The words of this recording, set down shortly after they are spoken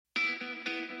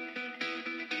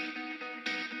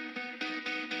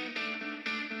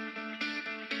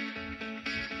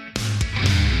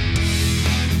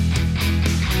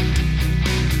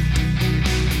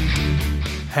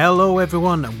Hello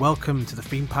everyone and welcome to the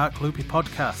Theme Park Loopy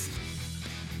podcast.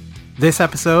 This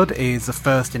episode is the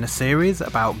first in a series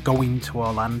about going to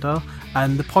Orlando,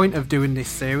 and the point of doing this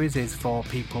series is for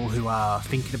people who are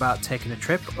thinking about taking a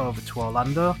trip over to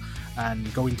Orlando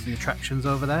and going to the attractions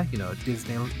over there, you know,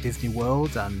 Disney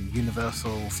World and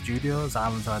Universal Studios,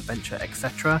 Islands of Adventure,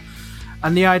 etc.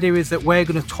 And the idea is that we're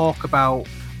going to talk about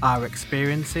our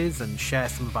experiences and share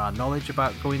some of our knowledge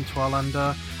about going to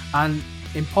Orlando, and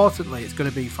importantly, it's going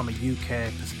to be from a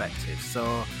UK perspective.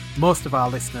 So most of our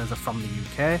listeners are from the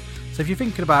UK. So if you're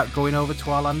thinking about going over to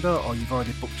Orlando or you've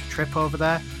already booked a trip over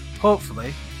there,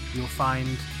 hopefully you'll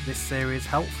find this series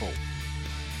helpful.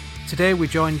 Today we're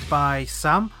joined by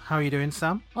Sam. How are you doing,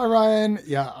 Sam? Hi, Ryan.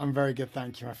 Yeah, I'm very good.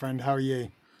 Thank you, my friend. How are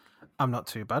you? I'm not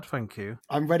too bad, thank you.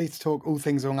 I'm ready to talk all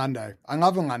things Orlando. I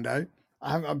love Orlando.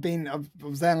 I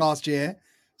was there last year.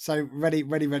 So ready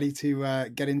to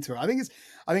get into it.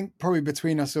 I think probably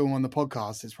between us all on the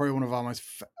podcast, it's probably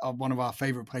one of our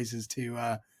favorite places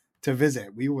to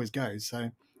visit. We always go. So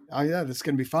yeah, this is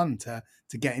going to be fun to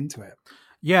get into it.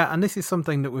 Yeah, and this is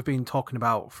something that we've been talking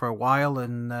about for a while,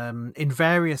 and in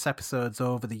various episodes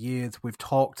over the years, we've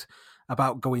talked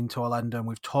about going to Orlando, and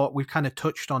we've kind of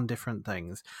touched on different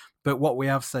things. But what we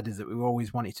have said is that we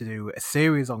always wanted to do a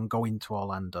series on going to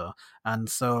Orlando, and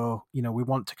so we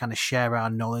want to kind of share our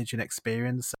knowledge and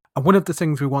experience. And one of the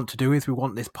things we want to do is we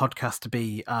want this podcast to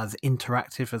be as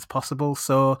interactive as possible.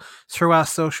 So through our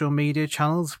social media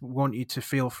channels, we want you to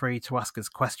feel free to ask us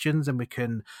questions, and we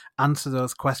can answer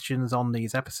those questions on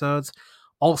these episodes.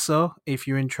 Also, if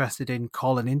you're interested in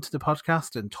calling into the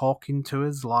podcast and talking to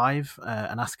us live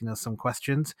and asking us some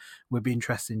questions, we'd be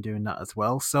interested in doing that as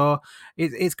well. So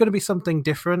it's going to be something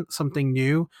different, something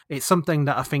new. It's something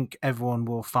that I think everyone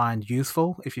will find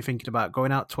useful if you're thinking about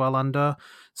going out to Orlando.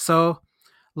 So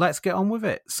let's get on with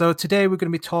it. So today we're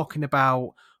going to be talking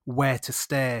about where to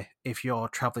stay if you're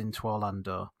traveling to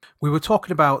Orlando. We were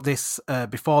talking about this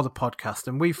before the podcast,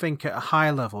 and we think at a high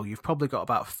level, you've probably got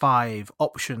about 5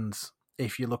 options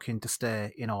if you're looking to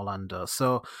stay in Orlando.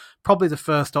 So probably the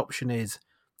first option is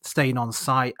staying on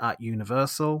site at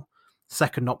Universal.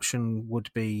 Second option would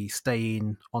be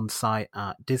staying on site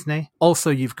at Disney.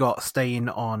 Also, you've got staying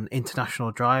on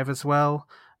International Drive as well.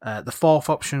 The fourth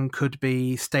option could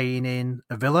be staying in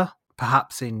a villa,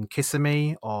 perhaps in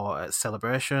Kissimmee or at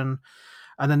Celebration.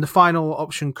 And then the final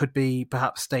option could be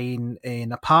perhaps staying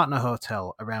in a partner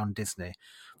hotel around Disney.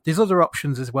 There's other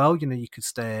options as well. You could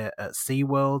stay at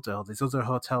SeaWorld, or there's other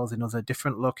hotels in other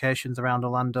different locations around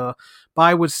Orlando. But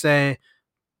I would say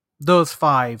those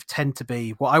 5 tend to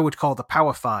be what I would call the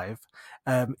Power 5.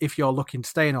 If you're looking to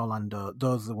stay in Orlando,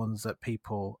 those are the ones that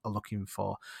people are looking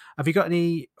for. Have you got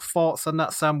any thoughts on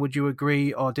that, Sam? Would you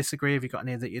agree or disagree? Have you got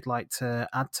any that you'd like to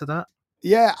add to that?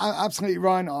 Yeah, absolutely,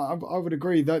 Ryan. I would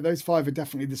agree. Those 5 are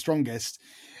definitely the strongest.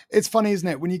 It's funny, isn't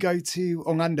it? When you go to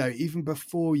Orlando, even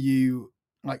before you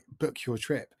book your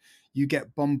trip, you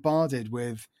get bombarded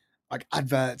with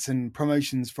adverts and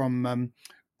promotions from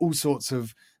all sorts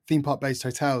of theme park based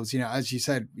hotels. As you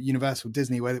said, Universal,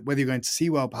 Disney, whether you're going to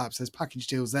SeaWorld, perhaps there's package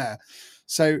deals there.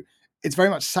 So it's very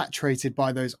much saturated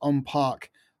by those on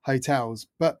park hotels.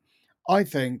 But I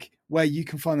think where you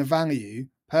can find the value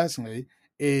personally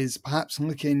is perhaps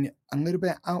looking a little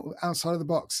bit outside of the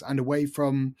box and away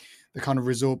from the kind of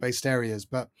resort based areas,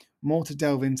 but more to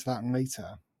delve into that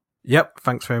later. Yep,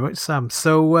 thanks very much, Sam.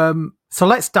 So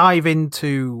let's dive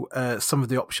into some of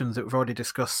the options that we've already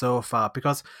discussed so far,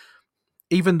 because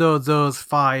even though those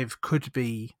 5 could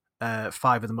be 5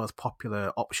 of the most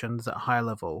popular options at a high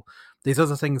level, there's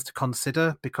other things to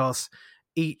consider, because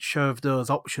each of those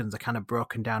options are kind of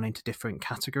broken down into different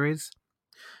categories.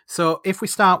 So if we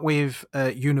start with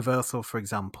Universal, for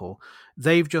example,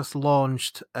 they've just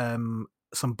launched some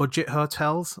budget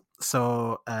hotels.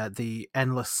 So the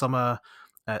Endless Summer,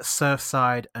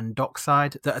 Surfside and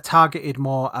Dockside, that are targeted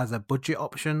more as a budget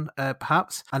option,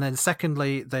 perhaps. And then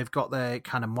secondly, they've got their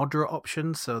kind of moderate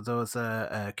options. So those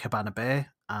are Cabana Bay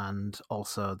and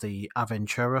also the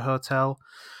Aventura Hotel.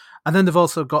 And then they've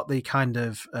also got the kind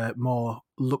of more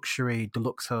luxury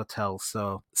deluxe hotels,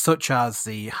 so such as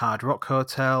the Hard Rock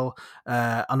Hotel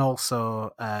and also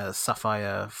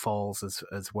Sapphire Falls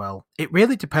as well. It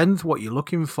really depends what you're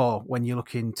looking for when you're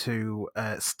looking to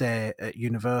stay at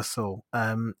Universal.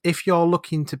 If you're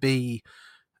looking to be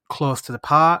close to the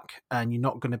park and you're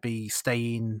not going to be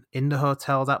staying in the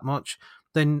hotel that much,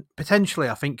 then potentially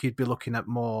I think you'd be looking at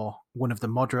more one of the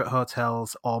moderate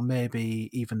hotels or maybe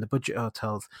even the budget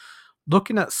hotels.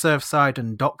 Looking at Surfside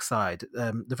and Dockside,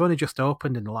 they've only just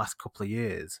opened in the last couple of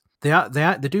years. They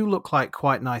do look like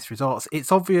quite nice resorts.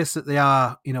 It's obvious that they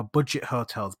are, budget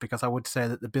hotels, because I would say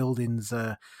that the buildings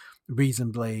are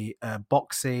reasonably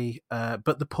boxy,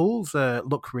 but the pools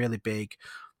look really big.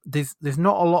 There's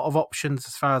not a lot of options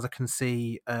as far as I can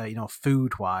see,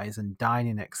 food wise and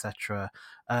dining, etc.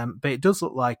 But it does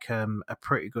look like a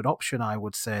pretty good option, I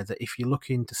would say. That if you're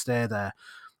looking to stay there,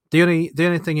 the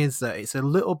only thing is that it's a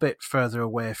little bit further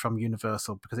away from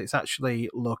Universal because it's actually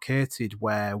located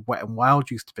where Wet and Wild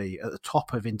used to be, at the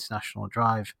top of International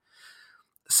Drive.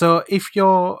 So if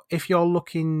you're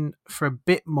looking for a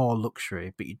bit more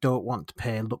luxury, but you don't want to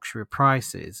pay luxury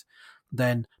prices,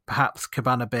 then perhaps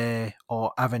Cabana Bay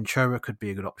or Aventura could be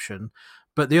a good option.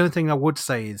 But the only thing I would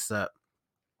say is that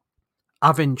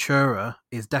Aventura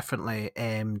is definitely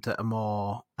aimed at a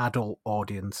more adult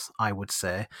audience, I would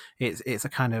say. It's a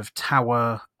kind of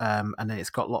tower, and then it's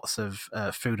got lots of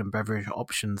food and beverage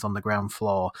options on the ground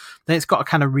floor. Then it's got a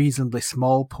kind of reasonably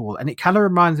small pool, and it kind of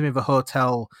reminds me of a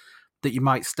hotel that you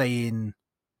might stay in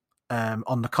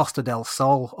on the Costa del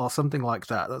Sol or something like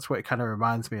that. That's what it kind of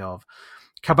reminds me of.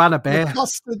 Cabana Bay. The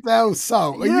Costa del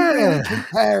Sol. Are you Yeah. really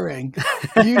comparing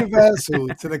Universal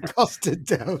to the Costa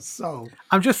del Sol?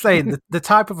 I'm just saying the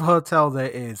type of hotel there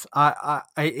is.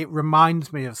 It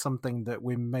reminds me of something that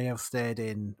we may have stayed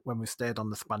in when we stayed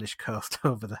on the Spanish coast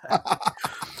over there.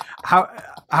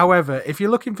 However, if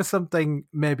you're looking for something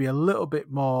maybe a little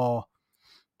bit more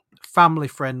family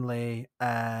friendly,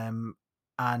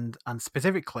 and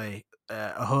specifically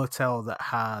a hotel that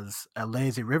has a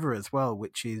lazy river as well,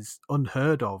 which is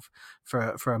unheard of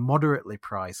for a moderately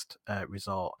priced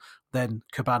resort, then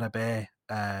Cabana Bay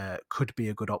could be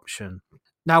a good option.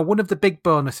 Now, one of the big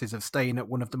bonuses of staying at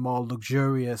one of the more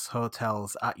luxurious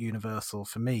hotels at Universal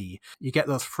for me, you get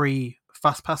those free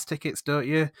fast pass tickets, don't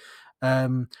you?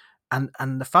 And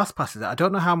the fast passes, I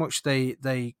don't know how much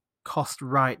they cost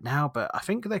right now, but I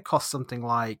think they cost something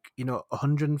like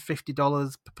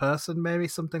 $150 per person, maybe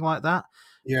something like that.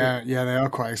 Yeah, they are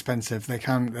quite expensive. They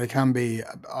can be.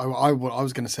 I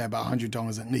was going to say about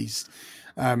 $100 at least.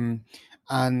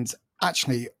 And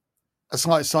actually, a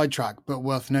slight sidetrack, but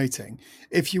worth noting,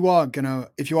 if you are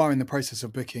in the process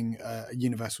of booking a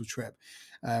Universal trip,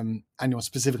 and you're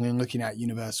specifically looking at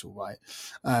Universal, right?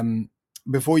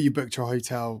 Before you book your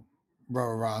hotel,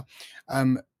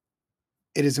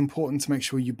 it is important to make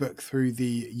sure you book through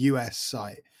the US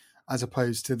site as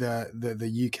opposed to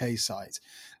the UK site.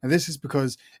 Now, this is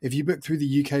because if you book through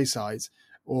the UK site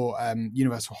or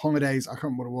Universal Holidays, I can't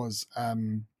remember what it was,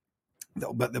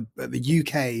 but the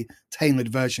UK tailored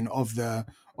version of the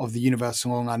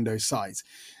Universal Orlando site,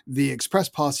 the express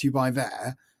pass you buy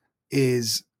there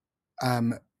is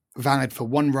valid for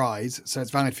one ride, so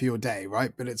it's valid for your day,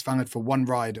 right? But it's valid for one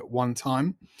ride at one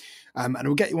time, and it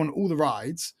will get you on all the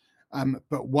rides,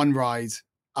 but one ride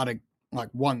at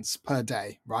once per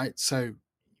day, right? So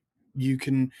you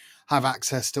can have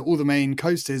access to all the main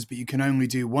coasters, but you can only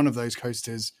do one of those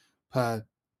coasters per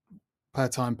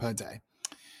time per day.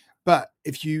 But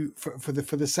if you for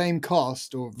the same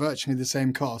cost or virtually the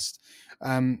same cost,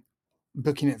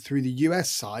 booking it through the US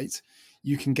site,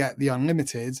 you can get the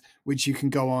unlimited, which you can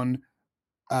go on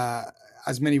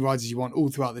as many rides as you want all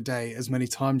throughout the day, as many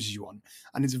times as you want,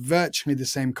 and it's virtually the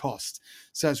same cost.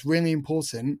 So it's really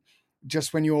important,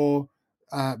 just when you're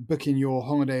booking your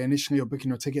holiday initially or booking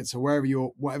your tickets or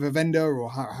whatever vendor or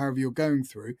however you're going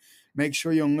through, make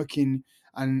sure you're looking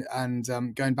and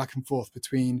going back and forth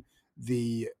between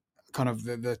the kind of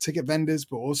the ticket vendors,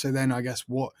 but also then I guess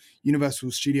what Universal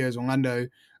Studios Orlando,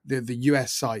 the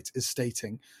US site, is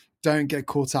stating. Don't get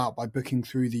caught out by booking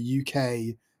through the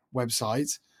UK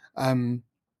website,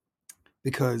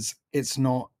 because it's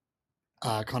not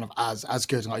kind of as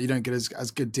good. Like, you don't get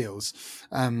as good deals.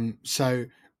 So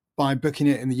by booking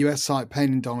it in the US site,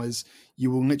 paying in dollars, you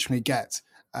will literally get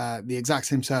the exact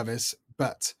same service,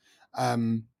 but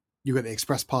you get the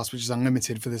express pass, which is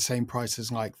unlimited for the same price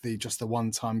as like the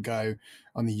one-time go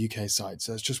on the UK site.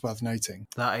 So it's just worth noting.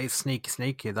 That is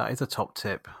sneaky. That is a top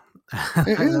tip.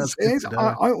 It is.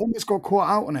 I almost got caught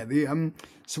out on it.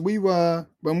 So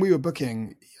when we were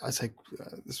booking, I say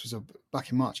this was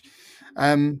back in March.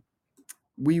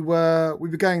 We were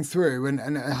going through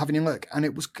and having a look, and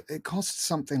it cost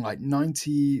something like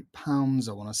 £90,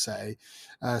 I want to say,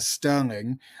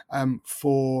 sterling,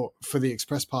 for the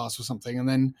express pass or something, and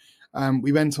then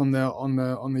we went on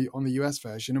the US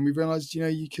version, and we realized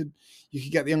you could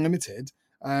get the unlimited,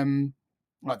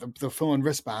 like the full on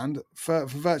wristband for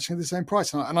virtually the same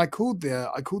price, and I called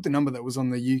the number that was on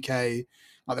the UK.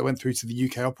 Like, they went through to the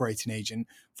UK operating agent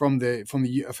from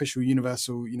the official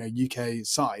Universal UK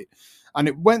site, and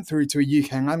it went through to a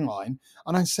UK landline.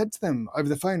 And I said to them over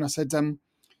the phone, I said,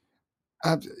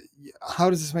 how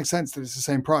does this make sense that it's the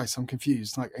same price? I'm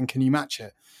confused. Like, and can you match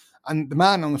it? And the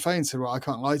man on the phone said, "Well, I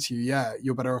can't lie to you. Yeah,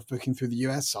 you're better off booking through the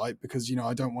US site because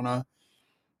I don't want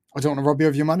to rob you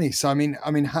of your money." So I mean,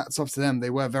 hats off to them. They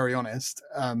were very honest.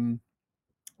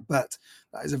 But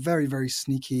that is a very, very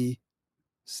sneaky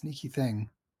thing.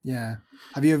 Yeah.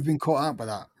 Have you ever been caught out by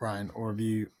that, Ryan, or have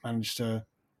you managed to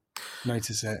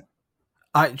notice it?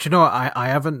 Do you know what? I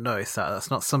haven't noticed that. That's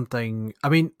not something. I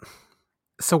mean,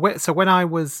 so when I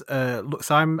was look,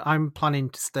 so I'm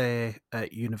planning to stay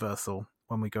at Universal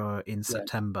when we go in Yeah.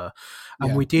 September, and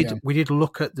Yeah. Yeah. we did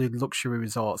look at the luxury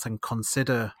resorts and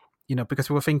consider, because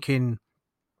we were thinking,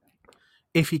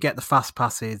 if you get the fast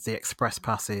passes, the express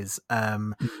passes,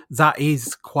 that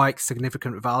is quite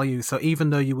significant value. So even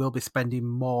though you will be spending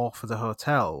more for the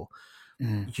hotel,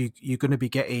 you're going to be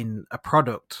getting a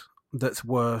product that's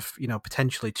worth,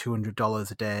 potentially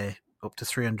 $200 a day, up to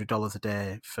 $300 a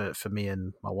day for me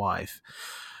and my wife.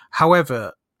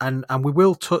 However, and we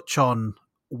will touch on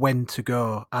when to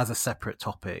go as a separate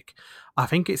topic. I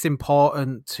think it's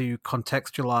important to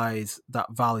contextualize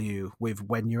that value with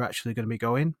when you're actually going to be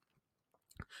going.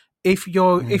 If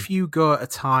you go at a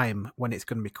time when it's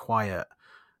going to be quiet,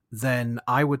 then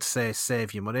I would say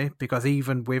save your money, because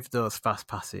even with those fast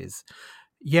passes,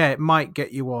 yeah, it might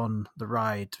get you on the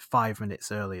ride 5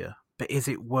 minutes earlier, but is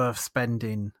it worth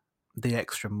spending the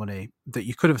extra money that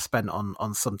you could have spent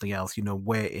on something else,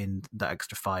 waiting that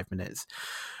extra 5 minutes?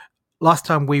 Last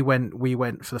time we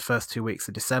went for the first 2 weeks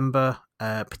of December,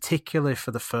 particularly for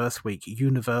the first week,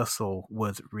 Universal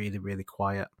was really, really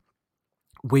quiet.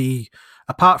 We,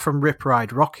 apart from Rip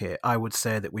Ride Rocket, I would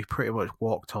say that we pretty much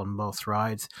walked on most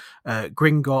rides.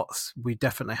 Gringotts, we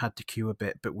definitely had to queue a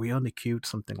bit, but we only queued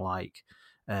something like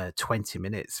 20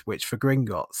 minutes, which for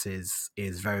Gringotts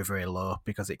is very, very low,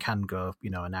 because it can go,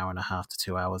 an hour and a half to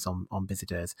 2 hours on busy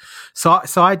days. So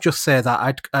I'd just say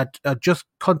that I'd just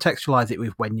contextualize it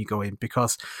with when you go in,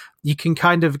 because you can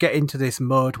kind of get into this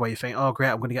mode where you think, oh great,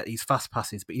 I'm going to get these fast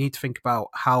passes, but you need to think about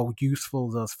how useful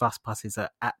those fast passes are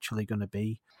actually going to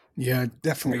be. Yeah,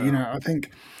 definitely. I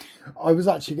think I was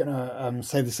actually going to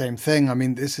say the same thing. I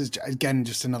mean, this is again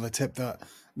just another tip that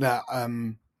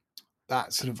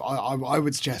that sort of I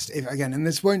would suggest, if again, and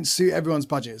this won't suit everyone's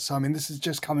budget. So I mean, this is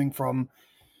just coming from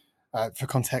for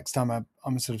context. I'm a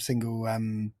sort of single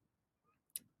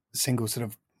sort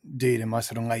of dude in my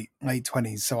sort of late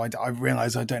 20s. So I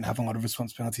realize I don't have a lot of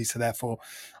responsibility. So therefore,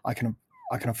 I can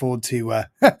afford to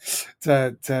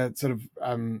to sort of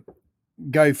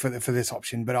go for this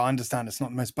option. But I understand it's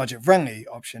not the most budget friendly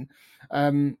option.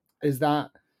 Is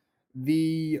that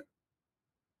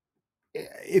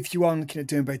if you are looking at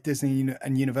doing both Disney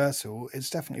and Universal, it's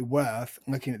definitely worth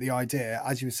looking at the idea,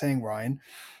 as you were saying, Ryan,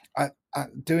 at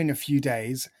doing a few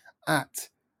days at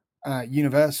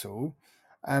Universal,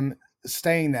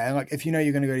 staying there. Like if you're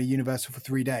going to go to Universal for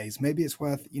 3 days, maybe it's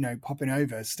worth popping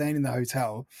over, staying in the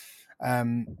hotel.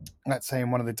 Let's say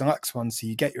in one of the deluxe ones, so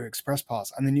you get your express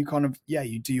pass, and then you kind of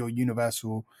you do your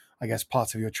Universal, I guess,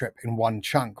 part of your trip in one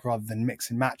chunk rather than mix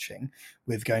and matching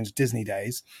with going to Disney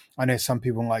days. I know some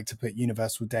people like to put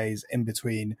Universal days in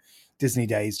between Disney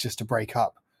days just to break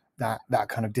up that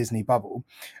kind of Disney bubble.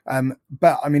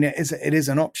 But I mean, it is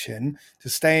an option to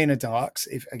stay in a deluxe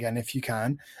if you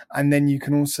can, and then you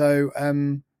can also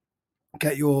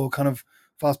get your kind of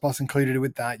fast pass included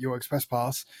with that, your express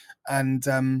pass, and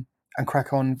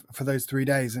crack on for those 3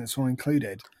 days, and it's all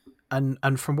included.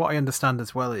 And from what I understand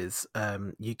as well is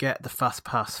you get the fast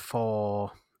pass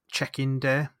for check-in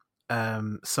day.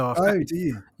 So do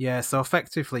you? Yeah, so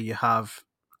effectively you have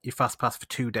your fast pass for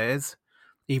 2 days,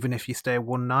 even if you stay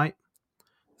one night.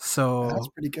 So that's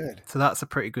pretty good. So that's a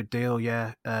pretty good deal,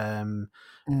 yeah.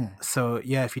 So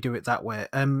yeah, if you do it that way,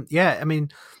 yeah, I mean,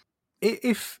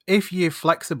 if you're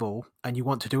flexible and you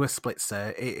want to do a split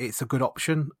stay, it's a good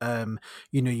option.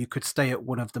 You could stay at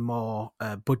one of the more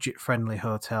budget-friendly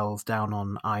hotels down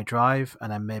on iDrive,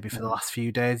 and then maybe for the last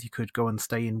few days you could go and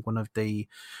stay in one of the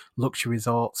luxury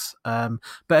resorts. But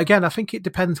again, I think it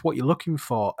depends what you're looking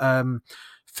for.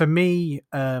 For me,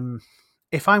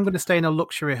 if I'm going to stay in a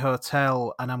luxury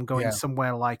hotel and I'm going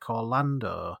somewhere like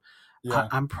Orlando,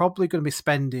 I'm probably going to be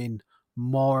spending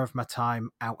more of my time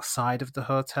outside of the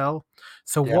hotel.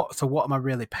 So what am I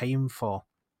really paying for?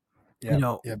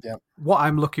 What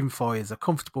I'm looking for is a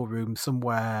comfortable room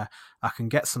somewhere I can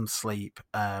get some sleep,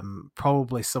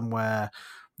 probably somewhere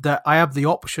that I have the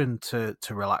option to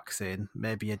relax in,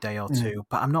 maybe a day or two,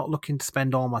 but I'm not looking to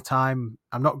spend all my time.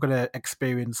 I'm not going to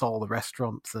experience all the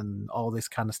restaurants and all this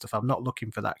kind of stuff. I'm not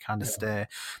looking for that kind of stay.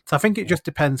 So I think it just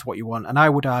depends what you want. And I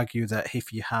would argue that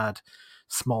if you had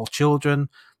small children,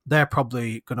 they're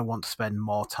probably going to want to spend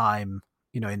more time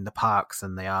in the parks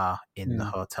than they are in the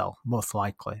hotel, most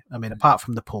likely. I mean, apart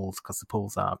from the pools, because the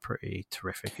pools are pretty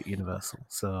terrific at Universal.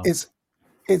 So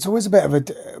it's always a bit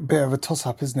of a toss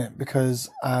up, isn't it? Because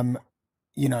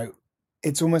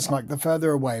it's almost like the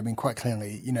further away. I mean, quite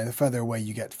clearly, the further away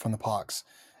you get from the parks,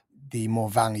 the more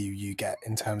value you get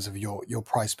in terms of your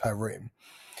price per room.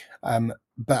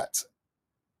 But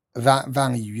that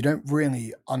value you don't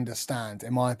really understand,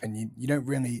 in my opinion. You don't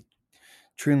really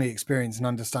truly experience and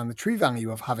understand the true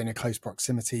value of having a close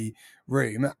proximity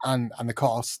room and the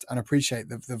cost, and appreciate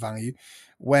the value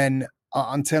when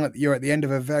until you're at the end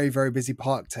of a very, very busy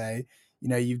park day.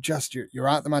 You're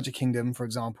at the Magic Kingdom, for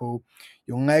example.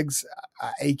 Your legs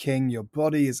are aching, your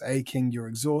body is aching, you're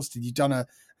exhausted. You've done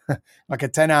like a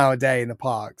 10-hour day in the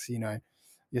parks.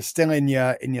 You're still in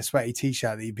your sweaty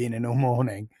t-shirt that you've been in all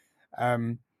morning,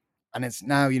 and it's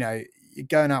now you're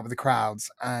going out with the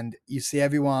crowds, and you see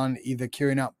everyone either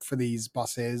queuing up for these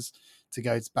buses to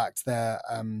go back to their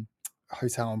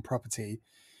hotel and property.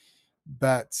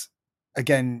 But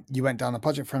again, you went down the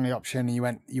budget friendly option,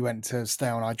 and you went to stay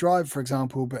on iDrive, for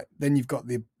example. But then you've got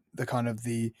the kind of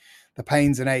the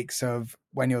pains and aches of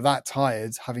when you're that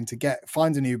tired, having to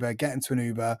find an Uber, get into an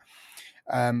Uber,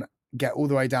 get all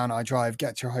the way down iDrive,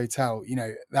 get to your hotel.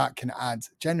 That can add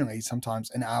generally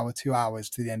sometimes an hour, 2 hours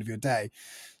to the end of your day.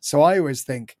 So I always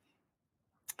think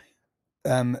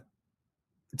to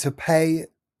pay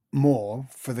more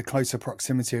for the closer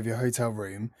proximity of your hotel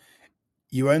room,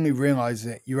 you only realize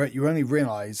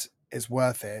it's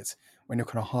worth it when you're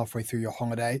kind of halfway through your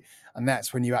holiday. And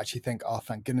that's when you actually think, oh,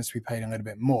 thank goodness we paid a little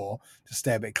bit more to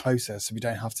stay a bit closer, so we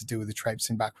don't have to deal with the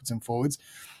traipsing backwards and forwards.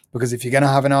 Because if you're going to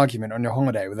have an argument on your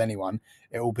holiday with anyone,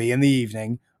 it will be in the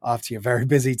evening after your very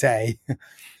busy day,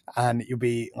 and you'll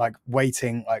be like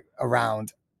waiting like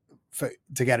around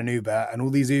to get an Uber, and all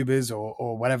these Ubers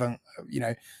or whatever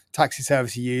taxi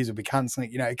service you use will be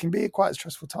cancelling. It can be quite a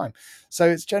stressful time. So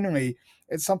it's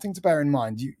something to bear in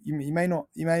mind. You may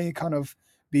kind of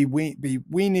be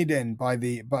weaned in by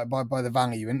the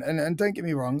value, and don't get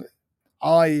me wrong,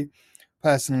 I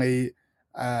personally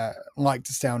like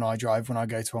to stay on iDrive when I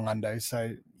go to Orlando.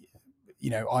 So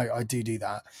I do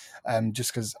that,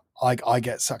 just because I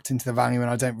get sucked into the value and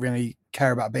I don't really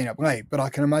care about being up late. But I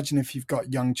can imagine if you've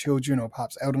got young children or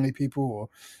perhaps elderly people or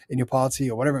in your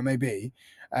party or whatever it may be,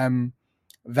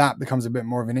 that becomes a bit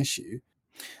more of an issue.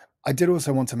 I did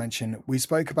also want to mention, we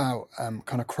spoke about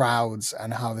kind of crowds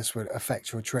and how this would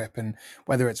affect your trip, and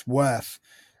whether it's worth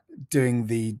doing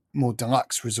the more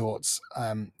deluxe resorts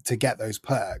to get those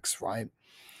perks, right?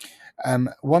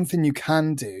 One thing you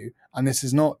can do, and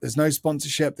there's no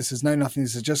sponsorship, this is no nothing,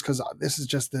 this is just because this is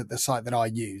just the site that I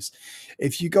use.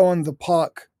 If you go on the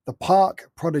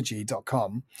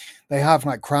parkprodigy.com, they have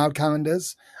like crowd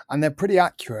calendars, and they're pretty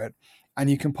accurate, and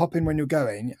you can pop in when you're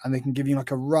going, and they can give you like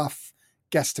a rough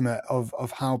guesstimate of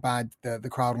how bad the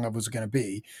crowd levels are going to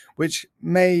be, which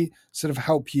may sort of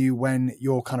help you when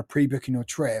you're kind of pre-booking your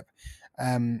trip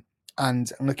and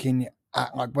looking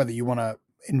at like whether you want to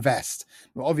invest.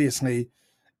 But obviously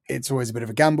it's always a bit of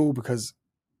a gamble, because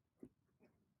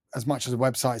as much as the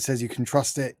website says you can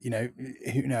trust it,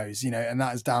 who knows, and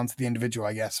that is down to the individual,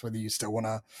 I guess, whether you still want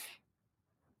to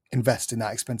invest in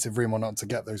that expensive room or not to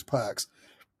get those perks.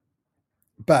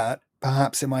 But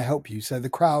perhaps it might help you. So the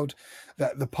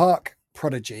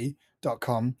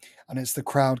parkprodigy.com, and it's the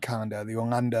crowd calendar, the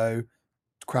Orlando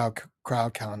crowd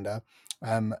calendar.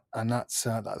 And that's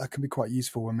that can be quite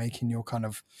useful when making your kind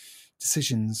of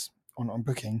decisions on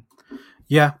booking.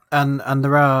 Yeah, and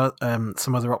there are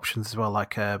some other options as well,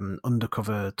 like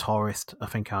Undercover Tourist, I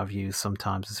think I've used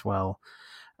sometimes as well.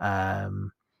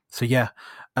 So yeah,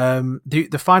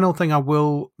 the final thing I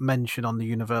will mention on the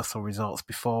Universal resorts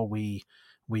before we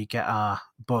get our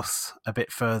bus a bit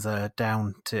further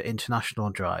down to International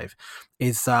Drive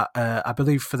is that I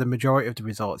believe for the majority of the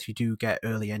resorts you do get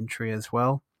early entry as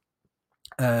well.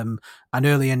 An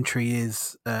early entry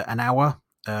is an hour.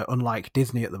 Unlike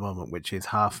Disney at the moment, which is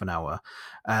half an hour.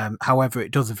 However,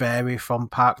 it does vary from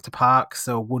park to park.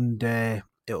 So one day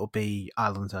it'll be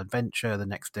Islands of Adventure, the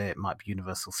next day it might be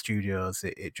Universal Studios.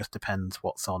 It just depends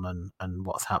what's on and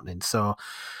what's happening. So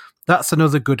that's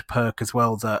another good perk as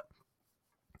well, that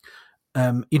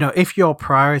if your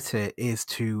priority is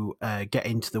to get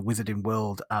into the Wizarding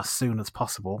World as soon as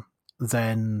possible,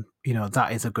 then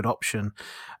that is a good option.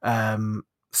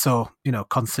 So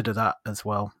consider that as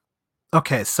well.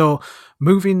 Okay, so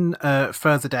moving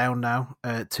further down now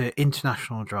to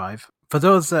International Drive. For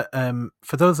those that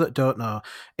don't know,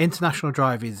 International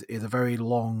Drive is a very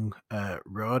long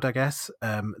road, I guess,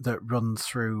 that runs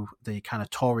through the kind of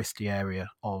touristy area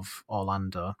of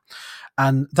Orlando.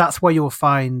 And that's where you'll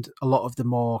find a lot of the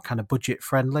more kind of budget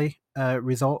friendly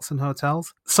resorts and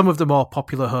hotels. Some of the more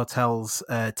popular hotels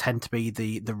tend to be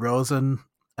the Rosen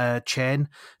chain.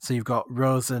 So you've got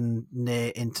Rosen near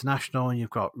International, and you've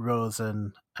got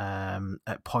Rosen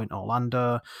at Point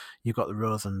Orlando. You've got the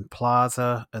Rosen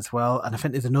Plaza as well, and I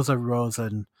think there's another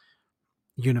Rosen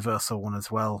Universal one as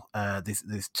well.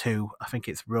 There's two. I think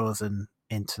it's Rosen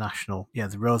International. Yeah,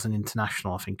 the Rosen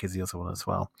International, I think, is the other one as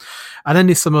well. And then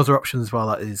there's some other options as well.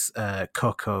 That is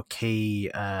Coco Key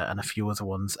and a few other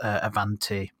ones.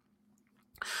 Avanti.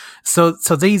 So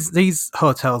these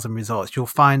hotels and resorts, you'll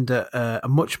find are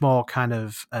much more kind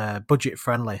of budget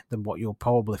friendly than what you'll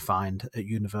probably find at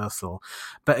Universal.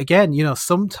 But again,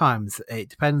 sometimes it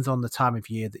depends on the time of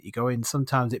year that you go in.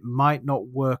 Sometimes it might not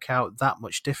work out that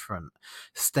much different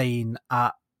staying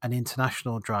at an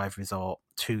International Drive resort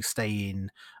to staying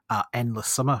at Endless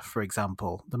Summer, for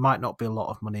example. There might not be a lot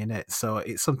of money in it, so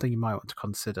it's something you might want to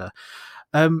consider.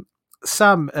 Um,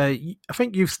 Sam, I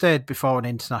think you've stayed before on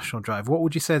International Drive. What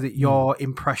would you say that your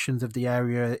impressions of the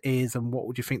area is, and what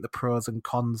would you think the pros and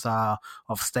cons are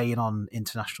of staying on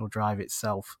International Drive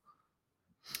itself?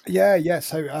 Yeah.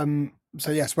 So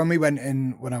yes, when I went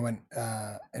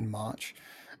in March,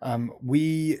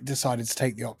 we decided to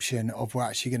take the option of we're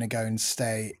actually going to go and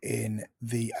stay in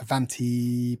the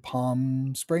Avanti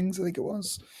Palm Springs, I think it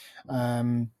was.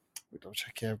 Double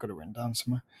check here, I've got it written down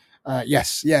somewhere.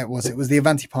 Yes, yeah, it was. It was the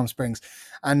Avanti Palm Springs,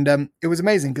 and it was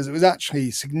amazing because it was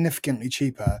actually significantly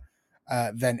cheaper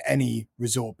than any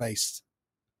resort-based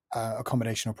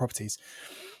accommodation or properties.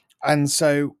 And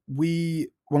so we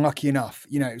were lucky enough.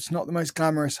 It's not the most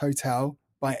glamorous hotel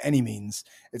by any means.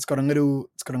 It's got a little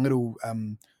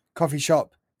coffee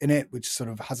shop in it, which sort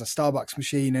of has a Starbucks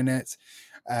machine in it.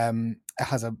 It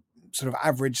has a sort of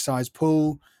average size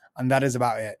pool, and that is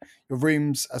about it. Your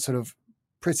rooms are sort of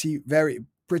pretty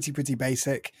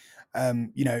basic.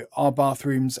 Our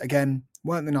bathrooms again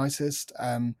weren't the nicest,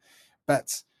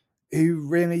 but who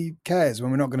really cares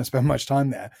when we're not going to spend much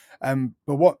time there?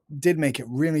 But what did make it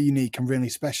really unique and really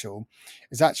special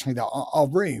is actually that our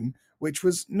room, which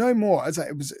was no more,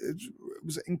 it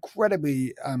was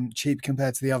incredibly cheap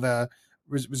compared to the other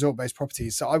resort-based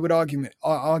properties. So I would argue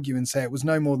and say it was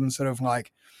no more than sort of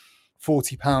like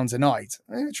 £40 a night,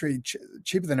 literally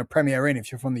cheaper than a Premier Inn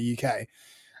if you're from the UK.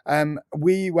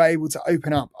 We were able to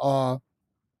open up our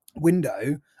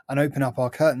window and open up our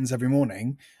curtains every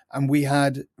morning, and we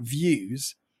had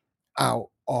views out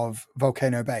of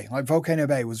Volcano Bay. Like Volcano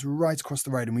Bay was right across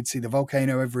the road, and we'd see the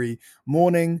volcano every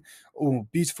morning, all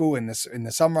beautiful in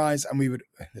the sunrise, and we would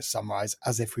the sunrise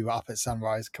as if we were up at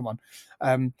sunrise. Come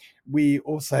on. We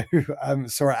also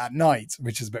saw it at night,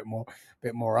 which is a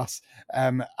bit more us,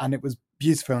 and it was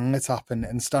beautiful and lit up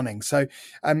and stunning. So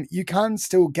you can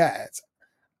still get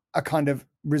a kind of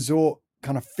resort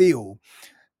kind of feel.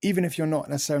 Even if you're not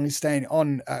necessarily staying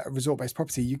on a resort-based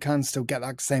property, you can still get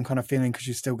that same kind of feeling because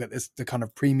you still get the kind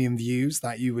of premium views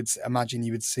that you would imagine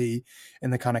you would see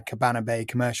in the kind of Cabana Bay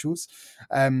commercials.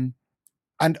 And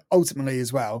ultimately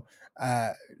as well,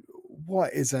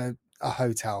 what is a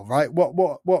hotel, right?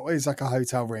 What is like a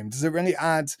hotel room? Does it really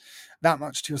add that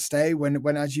much to your stay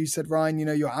when as you said, Ryan,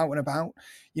 you're out and about?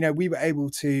 We were able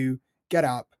to get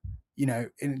up, in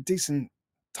a decent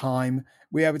time.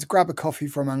 We were able to grab a coffee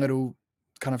from our little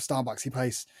kind of Starbucksy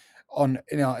place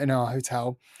in our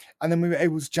hotel, and then we were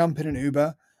able to jump in an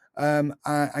Uber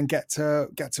and get to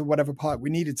whatever park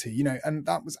we needed to, and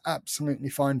that was absolutely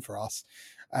fine for us,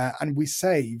 and we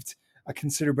saved a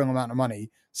considerable amount of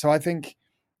money. So I think,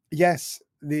 yes,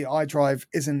 the iDrive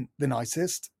isn't the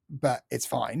nicest, but it's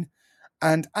fine.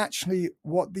 And actually,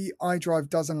 what the iDrive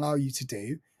does allow you to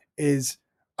do is,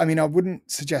 I mean, I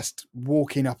wouldn't suggest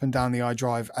walking up and down the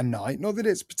iDrive at night. Not that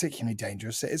it's particularly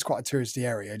dangerous. It is quite a touristy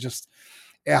area. Just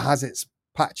it has its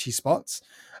patchy spots.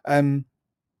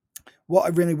 What I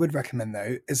really would recommend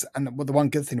though is, and the one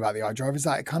good thing about the iDrive is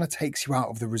that it kind of takes you out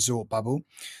of the resort bubble.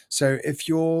 So if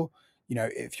you're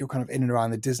kind of in and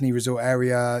around the Disney resort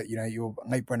area, your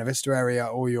Lake Buena Vista area,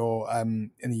 or you're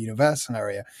in the Universal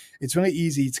area, it's really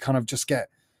easy to kind of just get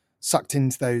sucked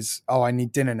into those. Oh, I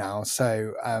need dinner now,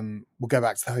 so we'll go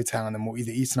back to the hotel, and then we'll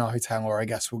either eat in our hotel, or I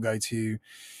guess we'll go to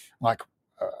like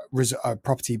a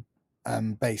property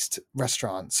based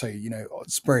restaurant. So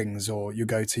Springs, or you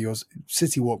go to your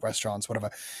City Walk restaurants, whatever,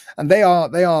 and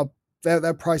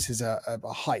their prices are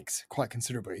hiked quite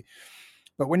considerably.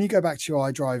 But when you go back to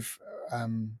your iDrive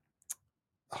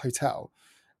hotel,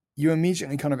 you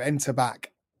immediately kind of enter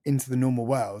back into the normal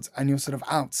world, and you're sort of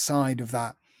outside of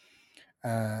that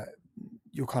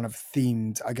your kind of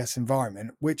themed, I guess,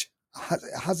 environment, which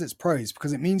has its pros,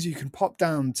 because it means you can pop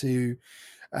down to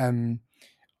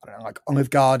I don't know, like Olive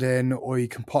Garden, or you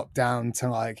can pop down to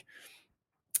like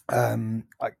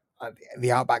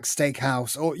the Outback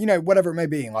Steakhouse, or whatever it may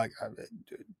be, like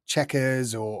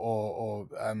Checkers or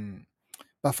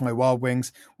Buffalo Wild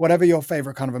Wings, whatever your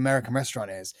favorite kind of American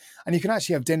restaurant is, and you can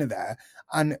actually have dinner there,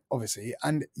 and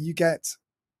you get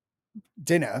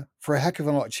dinner for a heck of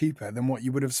a lot cheaper than what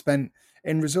you would have spent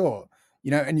in resort.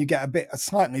 And you get a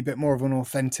slightly bit more of an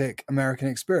authentic American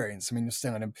experience. I mean, you're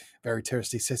still in a very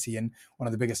touristy city and one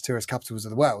of the biggest tourist capitals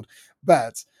of the world,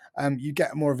 but you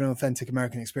get more of an authentic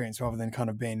American experience rather than kind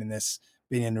of being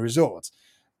in a resort.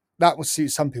 That will suit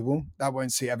some people. That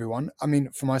won't suit everyone. I mean,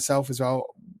 for myself as well,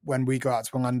 when we go out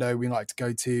to Orlando, we like to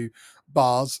go to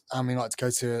bars and we like to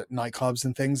go to nightclubs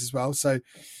and things as well. So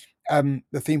the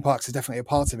theme parks are definitely a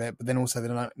part of it, but then also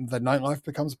the nightlife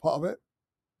becomes a part of it.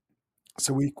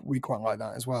 So we quite like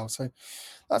that as well. So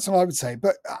that's what I would say.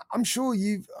 But I'm sure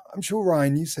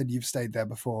Ryan, you said you've stayed there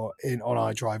before on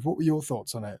iDrive. What were your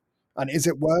thoughts on it? And is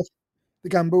it worth the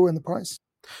gamble and the price?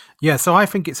 Yeah, so I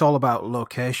think it's all about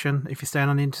location. If you're staying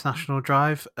on International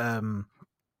Drive,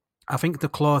 I think the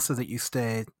closer that you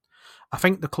stay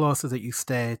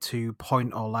to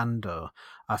Point Orlando,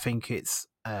 I think it's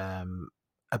a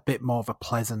bit more of a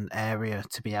pleasant area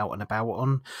to be out and about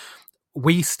on.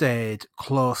 We stayed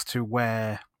close to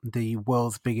where the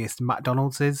world's biggest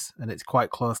McDonald's is, and it's quite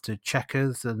close to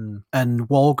Checkers and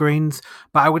Walgreens.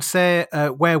 But I would say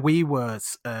where we were,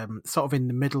 sort of in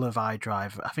the middle of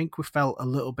iDrive, I think we felt a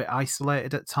little bit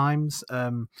isolated at times.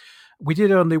 We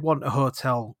did only want a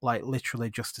hotel, like literally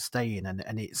just to stay in,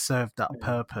 and it served that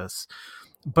purpose.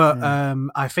 But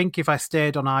I think if I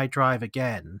stayed on iDrive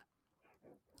again,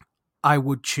 I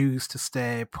would choose to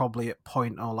stay probably at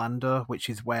Point Orlando, which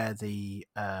is where the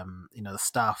the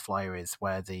Star Flyer is,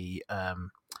 where the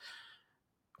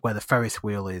Ferris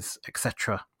wheel is,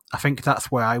 etc. I think that's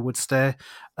where I would stay.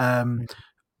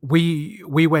 We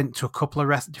went to a couple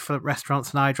of different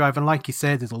restaurants in iDrive, and like you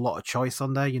said, there's a lot of choice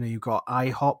on there. You've got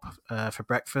IHOP for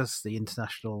breakfast, the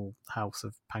International House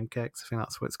of Pancakes. I think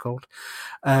that's what it's called.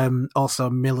 Also,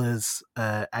 Miller's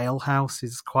Ale House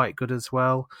is quite good as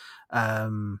well.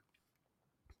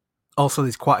 Also,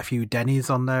 there's quite a few Denny's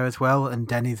on there as well, and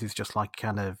Denny's is just like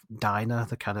kind of diner.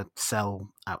 They kind of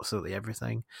sell absolutely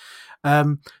everything.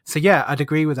 So yeah, I'd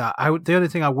agree with that. The only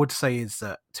thing I would say is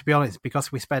that, to be honest,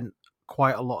 because we spent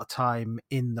quite a lot of time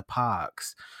in the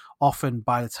parks, often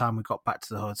by the time we got back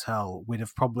to the hotel, we'd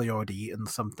have probably already eaten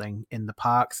something in the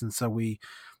parks, and so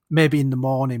maybe in the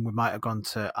morning we might have gone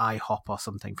to IHOP or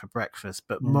something for breakfast,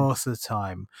 but most of the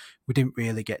time we didn't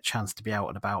really get a chance to be out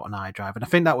and about on iDrive. And I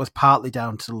think that was partly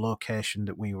down to the location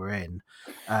that we were in.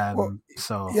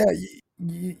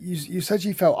 You said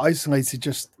you felt isolated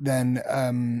just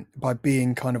then by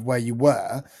being kind of where you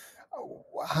were.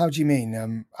 How do you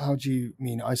mean? How do you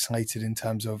mean isolated in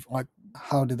terms of, like,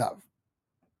 how did that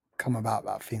come about,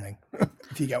 that feeling?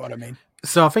 If you get what I mean.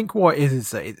 So I think what it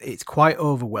is that it's quite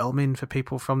overwhelming for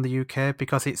people from the UK,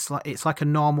 because it's like a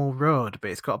normal road, but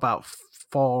it's got about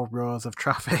 4 rows of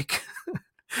traffic.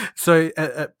 So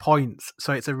at points,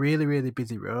 so it's a really, really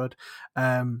busy road.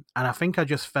 And I think I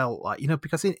just felt like,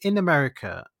 because in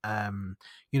America,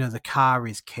 the car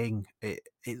is king.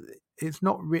 It's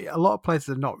not a lot of places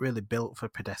are not really built for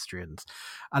pedestrians.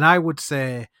 And I would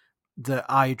say that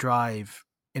iDrive,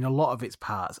 in a lot of its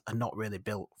parts, are not really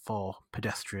built for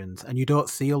pedestrians, and you don't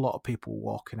see a lot of people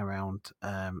walking around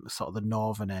sort of the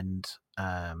northern end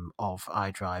of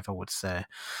iDrive, I would say.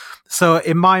 So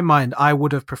in my mind, I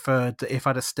would have preferred that if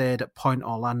I'd have stayed at Point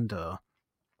Orlando,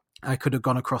 I could have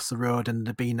gone across the road and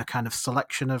there'd been a kind of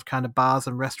selection of kind of bars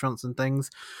and restaurants and things.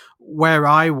 Where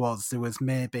I was, there was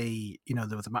maybe,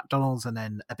 there was a McDonald's, and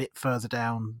then a bit further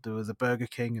down, there was a Burger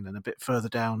King, and then a bit further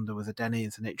down, there was a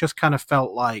Denny's, and it just kind of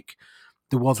felt like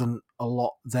there wasn't a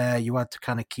lot there. You had to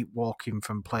kind of keep walking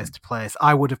from place to place.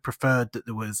 I would have preferred that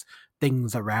there was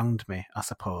things around me, I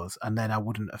suppose, and then I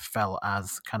wouldn't have felt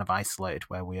as kind of isolated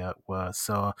where we were.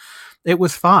 So it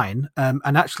was fine. And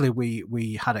actually,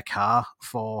 we had a car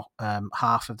for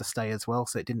half of the stay as well,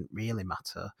 so it didn't really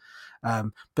matter.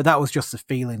 But that was just the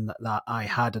feeling that I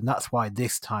had, and that's why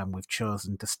this time we've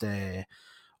chosen to stay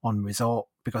on resort,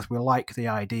 because we like the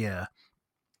idea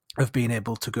of being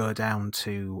able to go down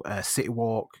to City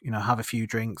Walk, have a few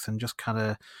drinks and just kind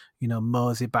of,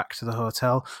 mosey back to the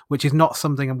hotel, which is not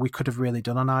something we could have really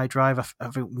done on iDrive. I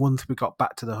think once we got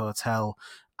back to the hotel,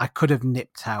 I could have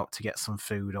nipped out to get some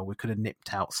food, or we could have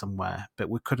nipped out somewhere, but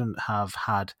we couldn't have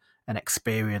had an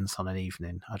experience on an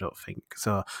evening, I don't think.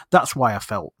 So that's why I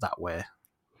felt that way.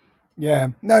 Yeah,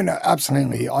 no,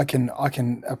 absolutely. I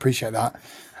can appreciate that.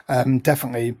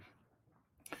 Definitely.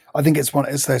 I think it's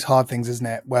those hard things, isn't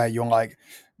it, where you're like,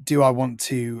 do I want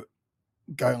to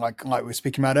go like we were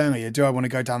speaking about earlier? Do I want to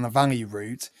go down the value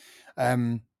route,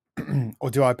 or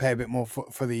do I pay a bit more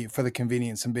for the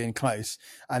convenience and being close?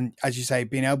 And as you say,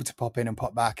 being able to pop in and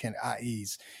pop back and at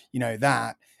ease,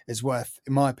 that is worth,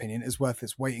 in my opinion, is worth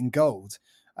its weight in gold.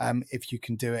 If you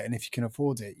can do it and if you can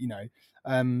afford it,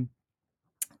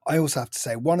 I also have to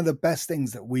say one of the best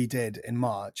things that we did in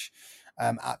March,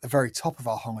 at the very top of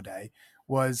our holiday,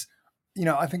 was,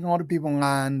 I think a lot of people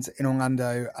land in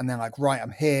Orlando and they're like, right,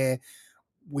 I'm here.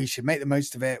 We should make the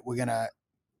most of it. We're gonna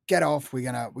get off. We're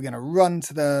gonna run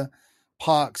to the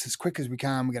parks as quick as we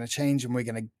can. We're gonna change and we're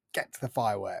gonna get to the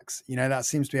fireworks. That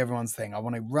seems to be everyone's thing. I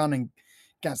want to run and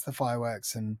get to the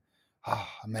fireworks and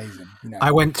amazing.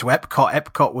 I went to Epcot.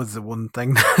 Epcot was the one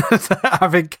thing that I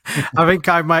think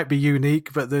I might be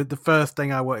unique, but the first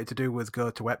thing I wanted to do was go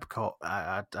to Epcot.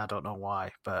 I don't know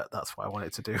why, but that's what I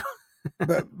wanted to do.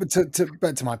 but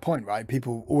to my point, right?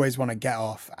 People always want to get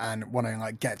off and want to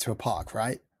like get to a park,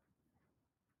 right?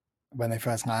 When they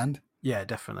first land. Yeah,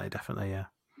 definitely, yeah.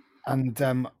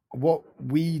 And what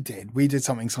we did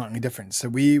something slightly different. So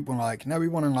we were like, no, we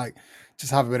want to like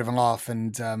just have a bit of a laugh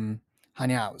and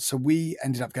hang out. So we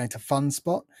ended up going to Fun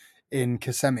Spot in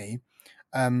Kissimmee,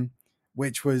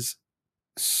 which was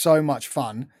so much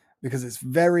fun because it's a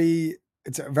very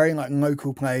like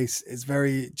local place. It's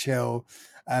very chill.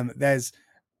 There's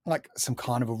like some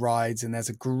carnival rides and there's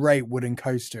a great wooden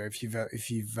coaster if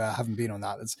you've haven't been on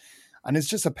that. And it's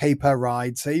just a pay-per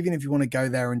ride. So even if you want to go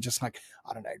there and just like,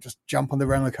 I don't know, just jump on the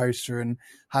roller coaster and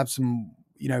have some,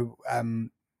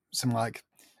 some like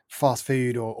fast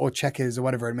food or Checkers or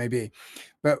whatever it may be.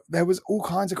 But there was all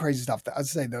kinds of crazy stuff. That,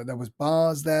 as I say, there was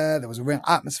bars there was a real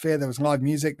atmosphere, there was live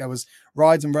music, there was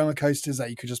rides and roller coasters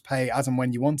that you could just pay as and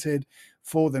when you wanted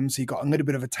for them. So you got a little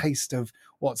bit of a taste of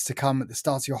what's to come at the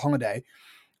start of your holiday.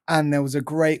 And there was a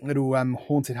great little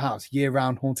haunted house,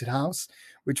 year-round haunted house,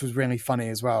 which was really funny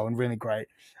as well and really great.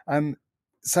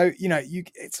 So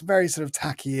it's very sort of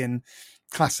tacky and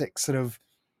classic sort of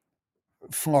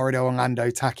Florida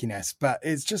Orlando tackiness, but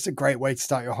it's just a great way to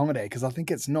start your holiday because I think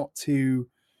it's not too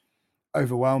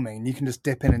overwhelming. You can just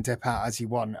dip in and dip out as you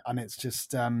want, and it's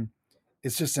just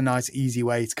a nice, easy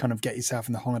way to kind of get yourself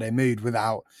in the holiday mood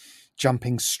without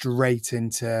jumping straight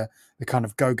into the kind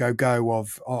of go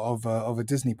of a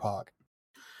Disney park.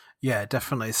 Yeah,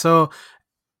 definitely. So,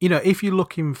 if you're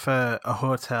looking for a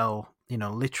hotel,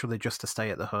 literally just to stay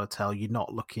at the hotel, you're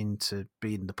not looking to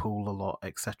be in the pool a lot,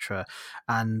 etc.,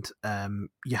 and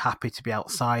you're happy to be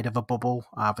outside of a bubble,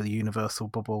 either the Universal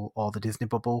bubble or the Disney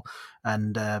bubble,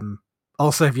 and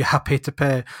also if you're happy to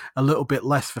pay a little bit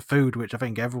less for food, which I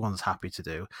think everyone's happy to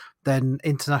do, then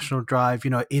International Drive,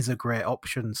 is a great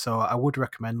option. So I would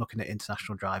recommend looking at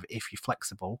International Drive if you're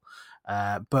flexible.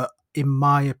 But in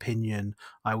my opinion,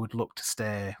 I would look to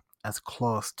stay as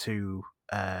close to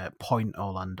Point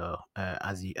Orlando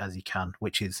as you can,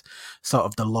 which is sort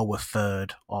of the lower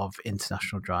third of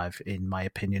International Drive, in my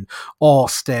opinion, or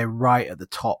stay right at the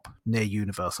top near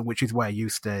Universal, which is where you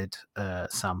stayed,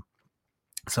 Sam.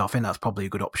 So I think that's probably a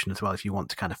good option as well if you want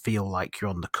to kind of feel like you're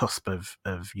on the cusp of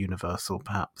Universal,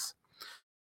 perhaps.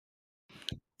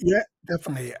 Yeah,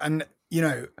 definitely. And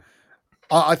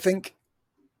I think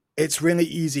it's really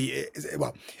easy.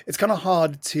 Well, it's kind of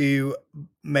hard to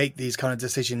make these kind of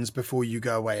decisions before you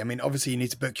go away. I mean, obviously, you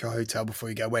need to book your hotel before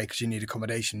you go away because you need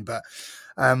accommodation. But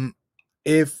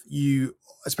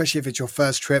especially if it's your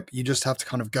first trip, you just have to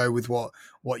kind of go with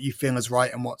what you feel is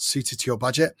right and what's suited to your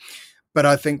budget. But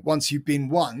I think once you've been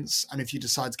once, and if you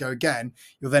decide to go again,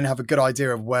 you'll then have a good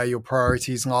idea of where your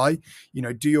priorities lie.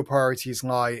 Do your priorities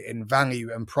lie in value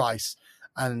and price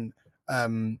and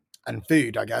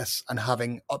food, I guess, and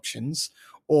having options,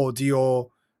 or do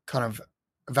your kind of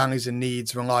values and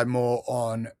needs rely more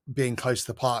on being close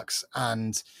to the parks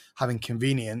and having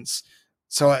convenience?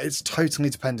 So it's totally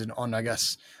dependent on, I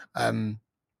guess,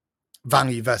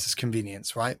 value versus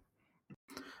convenience, right?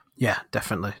 Yeah,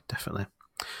 definitely.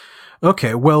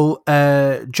 Okay, well,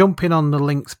 jumping on the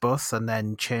Lynx bus and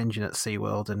then changing at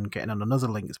SeaWorld and getting on another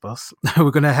Lynx bus,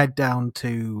 we're going to head down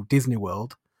to Disney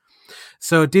World.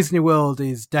 So Disney World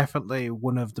is definitely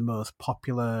one of the most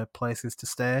popular places to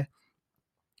stay.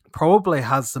 Probably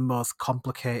has the most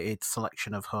complicated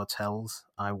selection of hotels,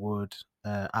 I would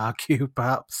argue,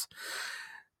 perhaps.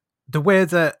 The way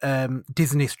that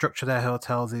Disney structure their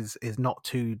hotels is not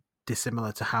too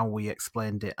dissimilar to how we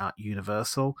explained it at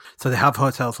Universal. So they have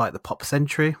hotels like the Pop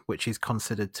Century, which is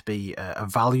considered to be a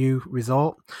value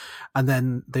resort. And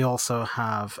then they also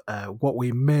have what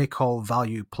we may call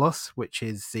Value Plus, which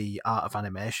is the Art of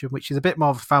Animation, which is a bit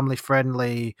more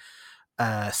family-friendly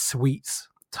suites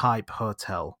type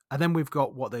hotel. And then we've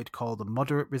got what they'd call the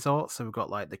moderate resorts. So we've got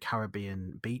like the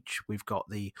Caribbean Beach, we've got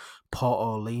the Port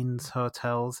Orleans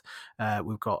hotels,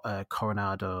 we've got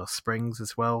Coronado Springs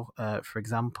as well, for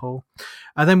example.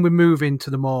 And then we move into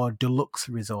the more deluxe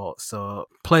resorts. So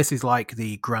places like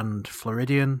the Grand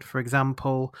Floridian, for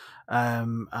example,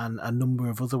 and a number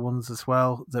of other ones as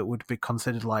well that would be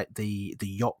considered like the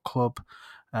Yacht Club,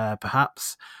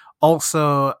 perhaps.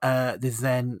 Also, there's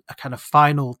then a kind of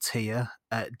final tier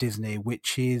at Disney,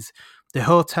 which is the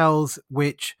hotels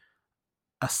which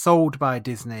are sold by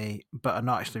Disney but are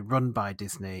not actually run by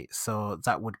Disney. So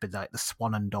that would be like the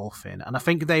Swan and Dolphin. And I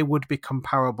think they would be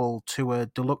comparable to a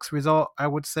deluxe resort, I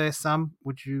would say, Sam.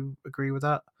 Would you agree with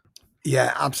that?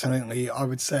 Yeah, absolutely. I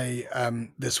would say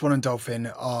the Swan and Dolphin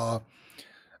are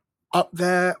up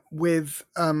there with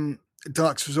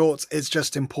deluxe resorts. It's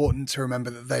just important to remember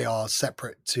that they are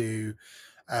separate to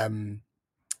um,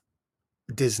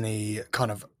 Disney kind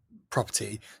of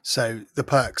property. So the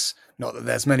perks, not that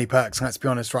there's many perks, let's be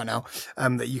honest right now,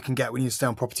 that you can get when you stay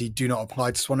on property do not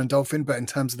apply to Swan and Dolphin. But in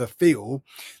terms of the feel,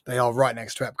 they are right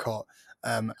next to Epcot,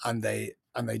 and they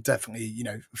definitely, you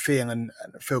know,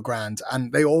 feel grand.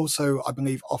 And they also, I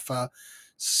believe, offer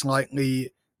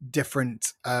slightly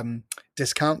different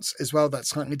discounts as well. That's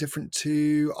slightly different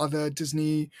to other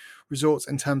Disney resorts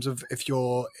in terms of if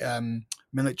you're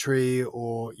military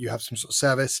or you have some sort of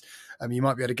service, you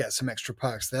might be able to get some extra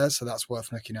perks there. So that's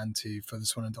worth looking into for the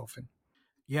Swan and Dolphin.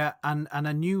 Yeah, and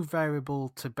a new variable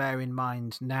to bear in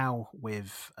mind now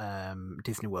with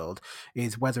Disney World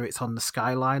is whether it's on the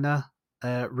Skyliner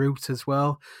route as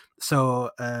well.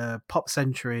 So Pop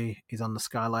Century is on the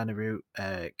Skyliner route,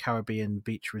 Caribbean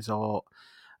Beach Resort,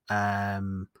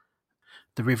 the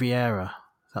Riviera.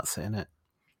 That's it, isn't it?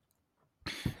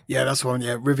 Yeah, that's one.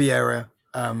 Yeah, Riviera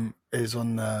is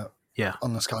on the Yeah,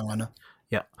 Skyliner.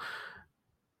 yeah.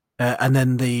 And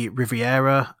then the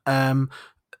Riviera.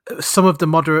 Some of the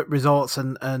moderate resorts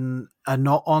and are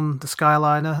not on the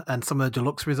Skyliner, and some of the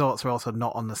deluxe resorts are also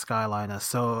not on the Skyliner.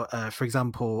 So, for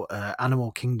example,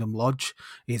 Animal Kingdom Lodge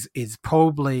is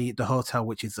probably the hotel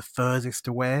which is the furthest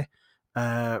away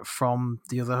from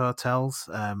the other hotels,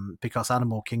 because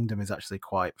Animal Kingdom is actually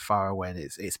quite far away and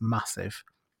it's massive.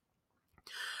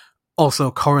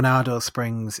 Also, Coronado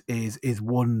Springs is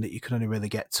one that you can only really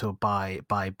get to by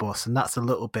bus, and that's a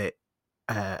little bit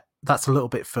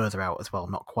further out as well,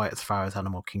 not quite as far as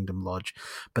Animal Kingdom Lodge,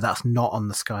 but that's not on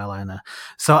the Skyliner.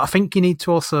 So I think you need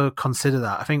to also consider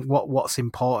that. I think what's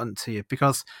important to you,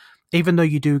 because even though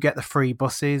you do get the free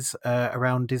buses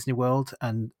around Disney World,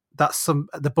 and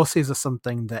the buses are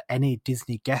something that any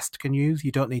Disney guest can use.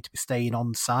 You don't need to be staying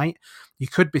on site. You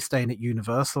could be staying at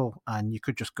Universal and you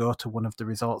could just go to one of the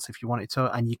resorts if you wanted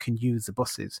to, and you can use the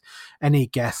buses. Any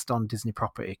guest on Disney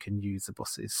property can use the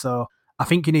buses. So I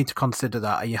think you need to consider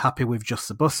that. Are you happy with just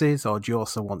the buses, or do you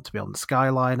also want to be on the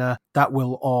Skyliner? That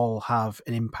will all have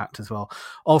an impact as well.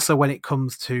 Also, when it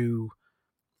comes to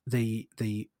the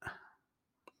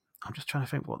I'm just trying to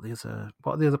think what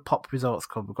are the other pop resorts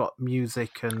called. We've got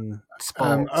music and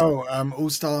sports. All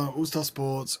Star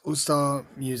Sports, All Star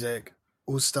Music,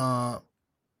 All Star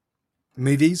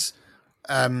Movies,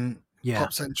 Yeah,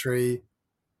 Pop Century,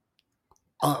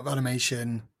 Art of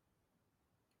Animation.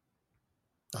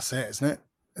 That's it, isn't it?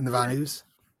 In the values.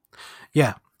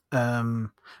 yeah,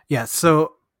 yeah.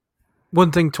 So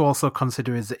one thing to also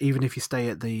consider is that even if you stay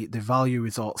at the value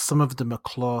resorts, some of them are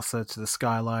closer to the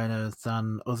Skyliner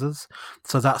than others.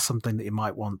 So that's something that you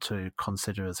might want to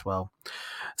consider as well.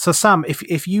 So Sam,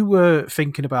 if you were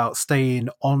thinking about staying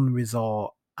on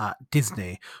resort at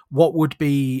Disney, what would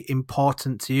be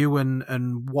important to you,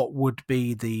 and what would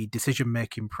be the decision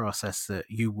making process that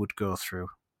you would go through?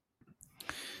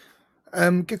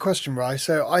 Good question, Rye.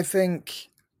 So I think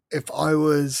if I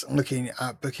was looking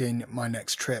at booking my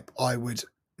next trip, I would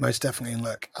most definitely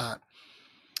look at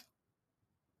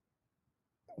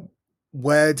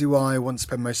where do I want to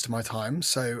spend most of my time.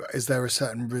 So is there a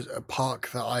certain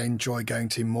park that I enjoy going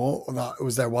to more, or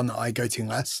was there one that I go to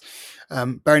less?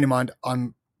 Bearing in mind,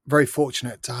 I'm very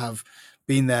fortunate to have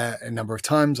been there a number of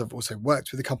times. I've also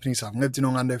worked with the company, so I've lived in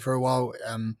Orlando for a while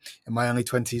in my early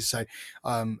 20s. So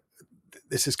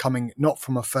this is coming not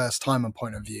from a first timer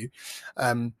point of view.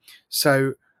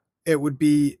 So it would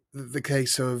be the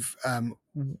case of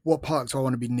what parks do I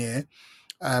want to be near,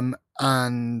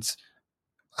 and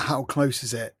how close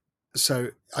is it? So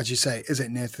as you say, is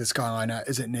it near to the Skyliner?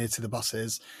 Is it near to the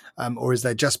buses? Or is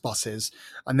there just buses?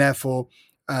 And therefore,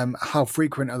 how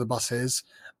frequent are the buses?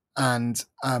 And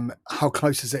how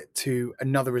close is it to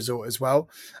another resort as well?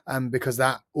 Because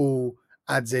that all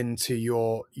adds into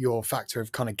your factor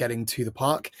of kind of getting to the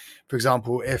park. For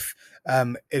example, if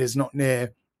it is not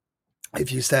near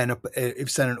if you stay in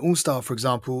an All Star, for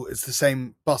example, it's the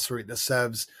same bus route that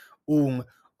serves all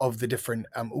of the different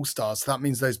All Stars. So that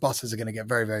means those buses are going to get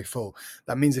very, very full.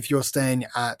 That means if you're staying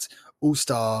at All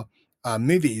Star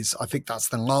Movies, I think that's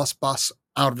the last bus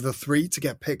out of the 3 to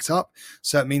get picked up.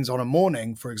 So it means on a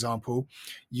morning, for example,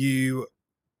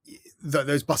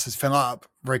 those buses fill up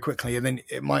very quickly, and then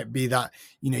it might be that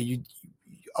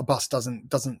a bus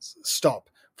doesn't stop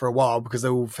for a while because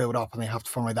they're all filled up and they have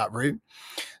to follow that route.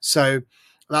 So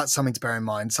that's something to bear in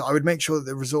mind. So I would make sure that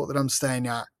the resort that I'm staying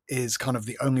at is kind of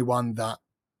the only one that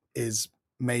is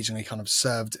majorly kind of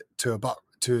served to a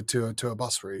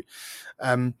bus route,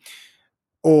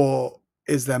 or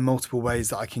is there multiple ways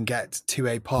that I can get to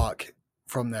a park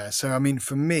from there? So I mean,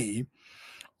 for me,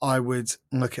 I would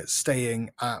look at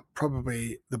staying at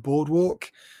probably the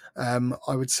boardwalk.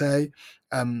 I would say,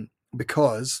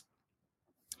 because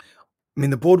I mean,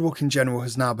 the boardwalk in general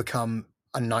has now become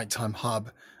a nighttime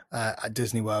hub at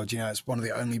Disney World. It's one of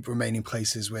the only remaining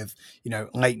places with,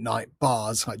 late night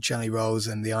bars like Jelly Rolls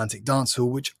and the Atlantic Dance Hall,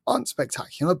 which aren't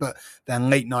spectacular, but they're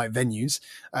late night venues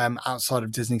outside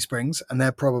of Disney Springs. And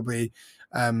they're probably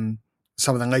some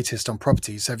of the latest on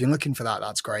property. So if you're looking for that,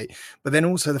 that's great. But then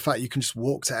also the fact you can just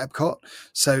walk to Epcot.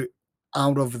 So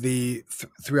out of the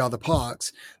 3 other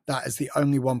parks, that is the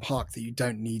only one park that you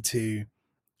don't need to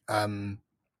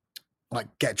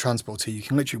get transport to. You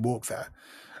can literally walk there.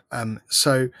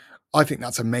 So I think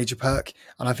that's a major perk,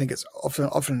 and I think it's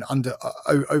often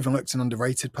overlooked and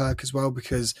underrated perk as well,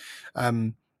 because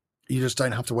you just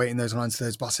don't have to wait in those lines for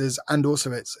those buses. And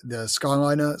also it's the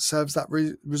Skyliner serves that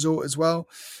resort as well.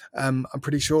 I'm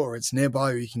pretty sure it's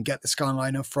nearby, or you can get the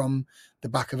Skyliner from the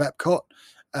back of Epcot.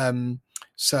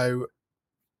 So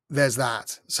there's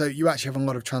that. So you actually have a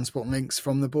lot of transport links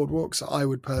from the boardwalk. So I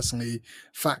would personally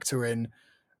factor in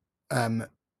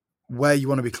where you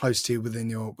want to be close to within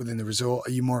the resort.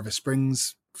 Are you more of a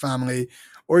Springs family?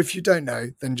 Or if you don't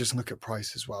know, then just look at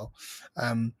price as well.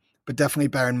 But definitely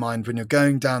bear in mind when you're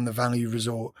going down the value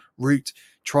resort route,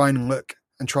 try and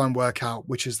work out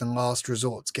which is the last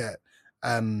resort to get,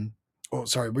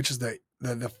 which is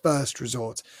the first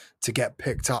resort to get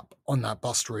picked up on that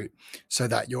bus route, so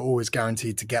that you're always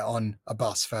guaranteed to get on a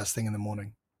bus first thing in the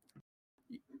morning.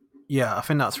 Yeah, I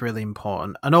think that's really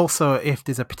important. And also, if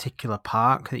there's a particular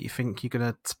park that you think you're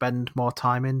going to spend more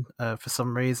time in for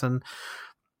some reason,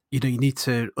 you need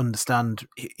to understand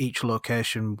each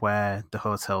location where the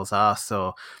hotels are.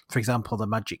 So, for example, the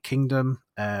Magic Kingdom,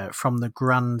 from the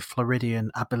Grand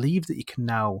Floridian, I believe that you can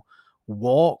now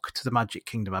walk to the Magic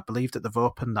Kingdom. I believe that they've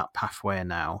opened that pathway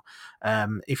now.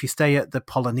 If you stay at the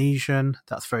Polynesian,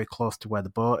 that's very close to where the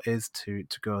boat is to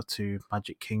go to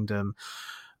Magic Kingdom.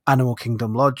 Animal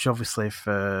Kingdom Lodge, obviously,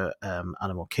 for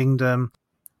Animal Kingdom.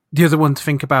 The other one to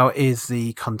think about is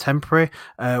the Contemporary.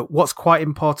 What's quite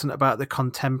important about the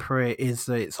Contemporary is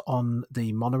that it's on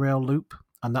the monorail loop,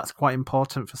 and that's quite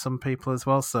important for some people as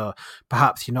well. So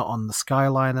perhaps you're not on the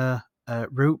Skyliner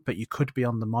route, but you could be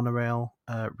on the monorail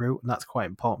route, and that's quite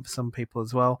important for some people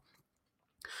as well.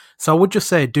 So I would just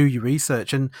say do your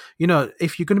research, and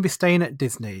if you're going to be staying at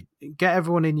Disney, get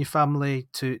everyone in your family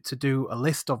to do a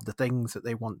list of the things that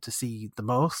they want to see the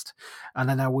most, and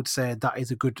then I would say that is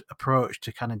a good approach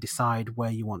to kind of decide where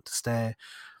you want to stay.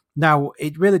 Now,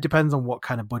 it really depends on what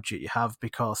kind of budget you have,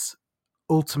 because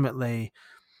ultimately,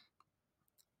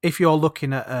 if you're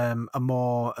looking at a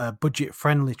more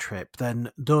budget-friendly trip,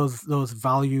 then those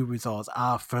value resorts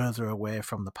are further away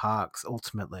from the parks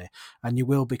ultimately, and you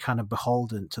will be kind of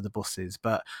beholden to the buses.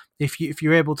 But if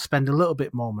you're able to spend a little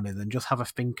bit more money, then just have a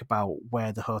think about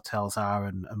where the hotels are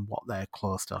and what they're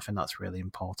close to. I think that's really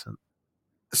important.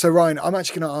 So Ryan, I'm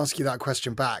actually going to ask you that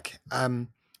question back.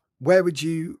 Where would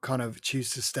you kind of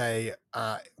choose to stay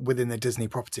within the Disney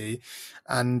property,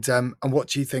 and what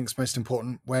do you think is most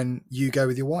important when you go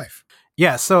with your wife?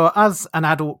 Yeah, so as an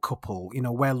adult couple,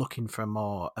 we're looking for a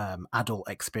more adult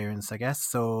experience, I guess.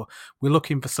 So we're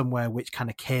looking for somewhere which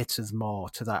kind of caters more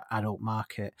to that adult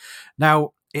market.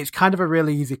 Now, it's kind of a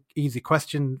really easy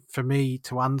question for me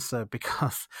to answer,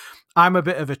 because I'm a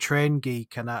bit of a train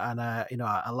geek, and I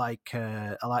like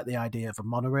the idea of a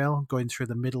monorail going through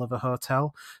the middle of a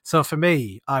hotel. So for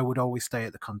me, I would always stay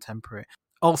at the Contemporary.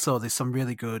 Also, there's some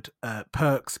really good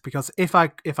perks, because if I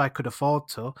could afford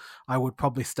to, I would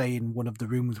probably stay in one of the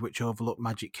rooms which overlook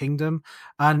Magic Kingdom,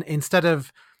 and instead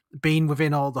of being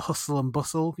within all the hustle and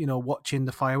bustle, watching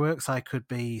the fireworks, I could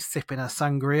be sipping a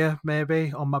sangria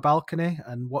maybe on my balcony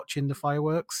and watching the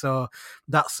fireworks. So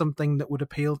that's something that would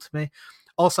appeal to me.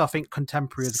 Also, I think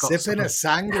Contemporary has got sipping a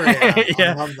sangria.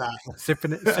 Yeah. I love that.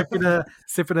 Sipping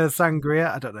a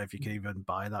sangria. I don't know if you can even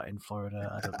buy that in Florida.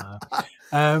 I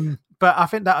don't know. but I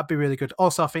think that'd be really good.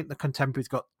 Also, I think the Contemporary's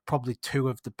got probably two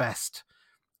of the best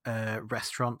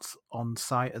restaurants on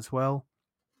site as well.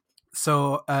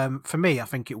 So for me, I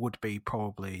think it would be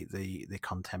probably the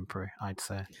Contemporary, I'd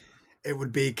say. It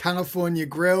would be California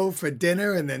Grill for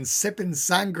dinner and then sipping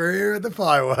sangria at the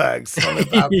fireworks on the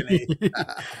balcony.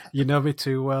 You know me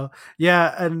too well.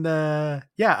 Yeah, and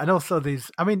also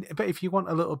these. I mean, but if you want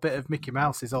a little bit of Mickey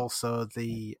Mouse, there's also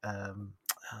the oh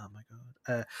my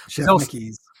god, Chef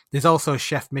Mickey's. There's also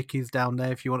Chef Mickey's down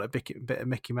there if you want a bit of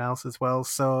Mickey Mouse as well.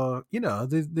 So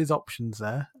there's options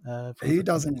there. Who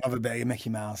doesn't love a bit of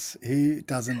Mickey Mouse? Who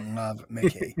doesn't love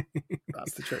Mickey?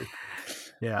 That's the truth.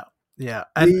 Yeah,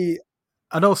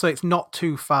 and also it's not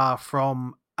too far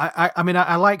from. I mean,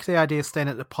 I like the idea of staying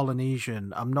at the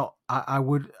Polynesian. I'm not. I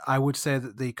would say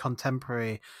that the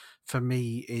Contemporary for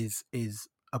me is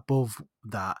above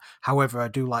that. However, I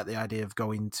do like the idea of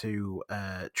going to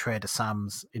Trader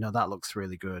Sam's. That looks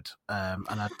really good. And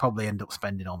I'd probably end up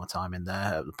spending all my time in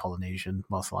there at the Polynesian,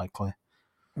 most likely.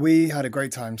 We had a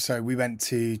great time. So we went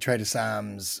to Trader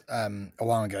Sam's a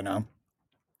while ago now.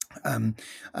 And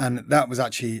that was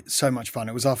actually so much fun.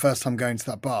 It was our first time going to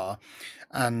that bar.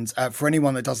 And for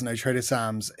anyone that doesn't know, Trader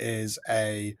Sam's is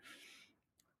a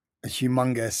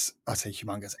humongous, I say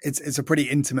humongous, it's a pretty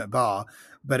intimate bar,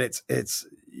 but it's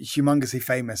humongously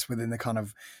famous within the kind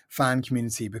of fan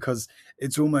community because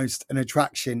it's almost an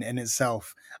attraction in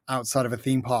itself outside of a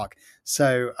theme park.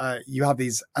 So you have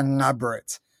these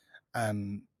elaborate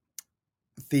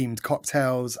themed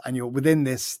cocktails, and you're within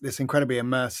this incredibly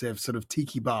immersive sort of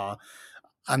tiki bar,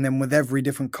 and then with every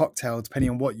different cocktail, depending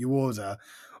on what you order,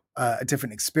 a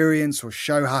different experience or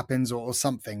show happens or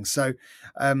something. So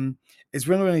it's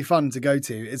really, really fun to go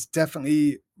to. It's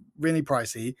definitely really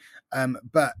pricey,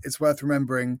 but it's worth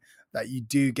remembering that you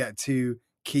do get to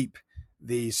keep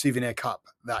the souvenir cup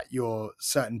that your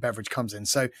certain beverage comes in.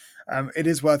 So it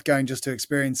is worth going just to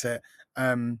experience it.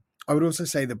 I would also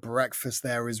say the breakfast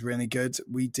there is really good.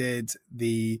 We did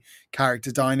the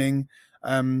character dining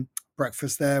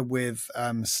breakfast there with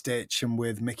Stitch and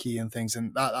with Mickey and things,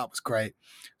 and that was great.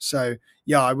 So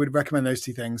yeah, I would recommend those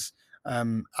two things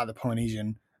at the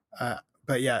Polynesian.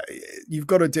 But yeah, you've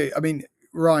got to do. I mean,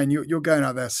 Ryan, you're going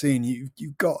out there soon.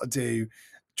 You've got to do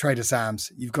Trader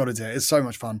Sam's. You've got to do it. It's so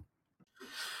much fun.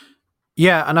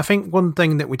 Yeah, and I think one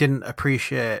thing that we didn't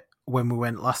appreciate when we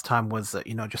went last time was that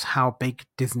just how big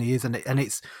Disney is, and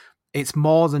it's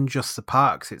more than just the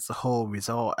parks; it's the whole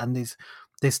resort, and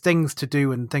there's things to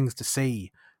do and things to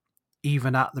see,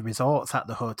 even at the resorts, at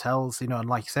the hotels. And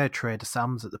like you said, Trader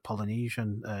Sam's at the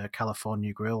Polynesian,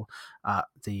 California Grill at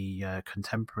the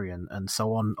Contemporary, and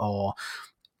so on. Or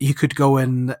you could go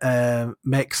and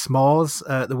make s'mores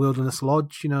at the Wilderness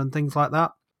Lodge, and things like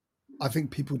that. I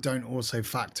think people don't also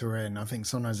factor in. I think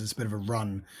sometimes it's a bit of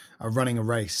running a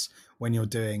race when you're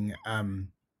doing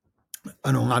an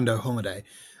Orlando holiday,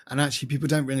 and actually people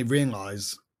don't really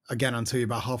realize, again, until you're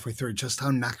about halfway through, just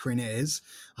how knackering it is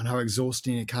and how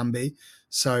exhausting it can be.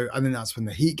 So I think that's when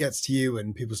the heat gets to you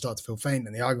and people start to feel faint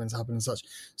and the arguments happen and such.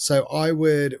 So I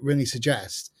would really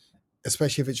suggest,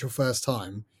 especially if it's your first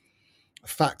time,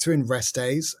 factor in rest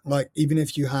days. Like even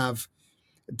if you have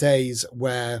days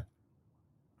where,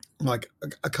 like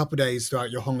a couple of days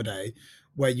throughout your holiday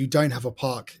where you don't have a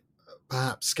park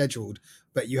perhaps scheduled,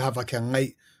 but you have like a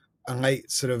late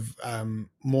sort of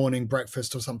morning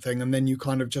breakfast or something, and then you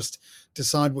kind of just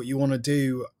decide what you want to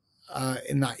do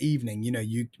in that evening.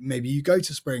 You go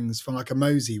to Springs for like a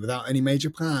mosey without any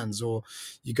major plans, or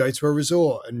you go to a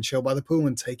resort and chill by the pool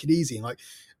and take it easy. Like,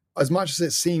 as much as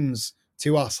it seems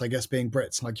to us, I guess, being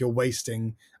Brits, like you're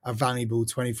wasting a valuable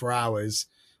 24 hours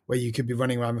where you could be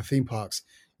running around the theme parks,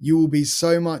 you will be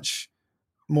so much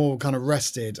more kind of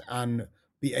rested and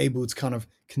be able to kind of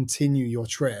continue your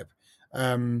trip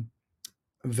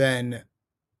than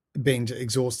being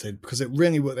exhausted, because it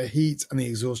really will, the heat and the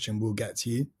exhaustion will get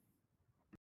to you.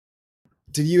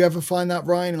 Did you ever find that,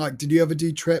 Ryan? Like, did you ever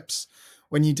do trips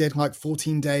when you did like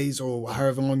 14 days or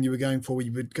however long you were going for, where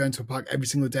you would go into a park every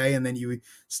single day and then you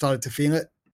started to feel it?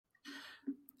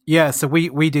 Yeah, so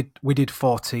we did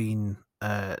 14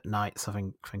 nights, I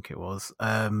think it was.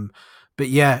 But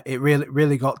yeah, it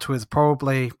really got to us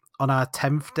probably on our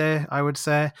 10th day, I would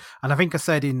say. And I think I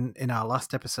said in our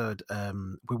last episode,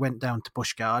 we went down to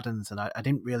Busch Gardens, and I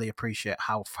didn't really appreciate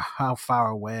how far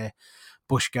away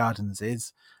Busch Gardens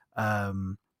is.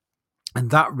 And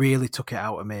that really took it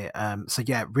out of me. So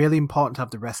yeah, really important to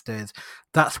have the rest days.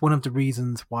 That's one of the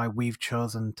reasons why we've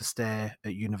chosen to stay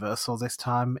at Universal this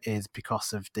time, is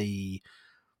because of the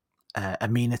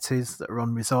amenities that are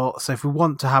on resort. So if we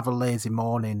want to have a lazy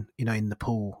morning, in the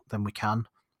pool, then we can.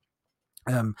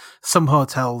 Some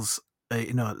hotels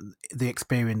the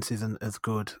experience isn't as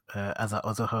good as at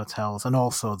other hotels, and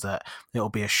also that it'll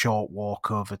be a short walk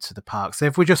over to the park. So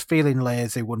if we're just feeling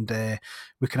lazy one day,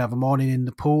 we can have a morning in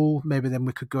the pool. Maybe then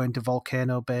we could go into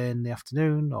Volcano Bay in the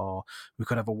afternoon, or we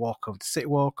could have a walk over to City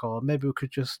Walk, or maybe we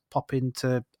could just pop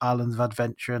into Islands of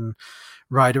Adventure and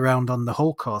ride around on the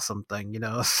Hulk or something,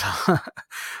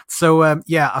 So,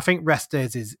 yeah, I think rest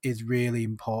days is really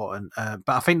important. But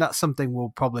I think that's something we'll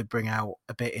probably bring out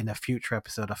a bit in a future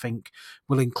episode. I think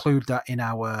we'll include that in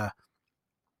our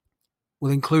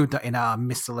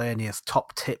miscellaneous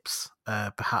top tips,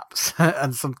 perhaps,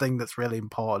 and something that's really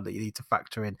important that you need to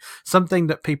factor in. Something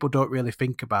that people don't really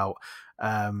think about,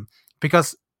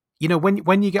 because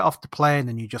when you get off the plane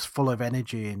and you're just full of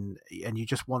energy and you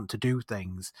just want to do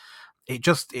things, it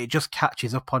just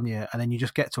catches up on you, and then you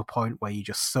just get to a point where you're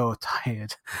just so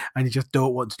tired and you just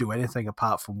don't want to do anything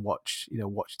apart from watch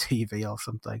TV or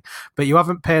something. But you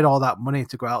haven't paid all that money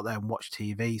to go out there and watch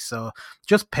TV, so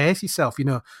just pace yourself.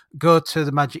 Go to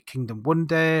the Magic Kingdom one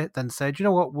day, then say, do you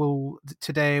know what,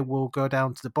 today we'll go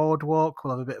down to the boardwalk,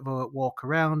 we'll have a bit of a walk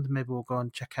around, maybe we'll go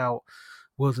and check out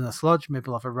Wilderness Lodge, maybe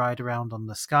we'll have a ride around on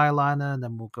the Skyliner, and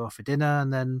then we'll go for dinner,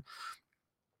 and then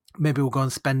maybe we'll go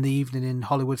and spend the evening in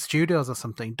Hollywood Studios or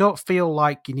something. Don't feel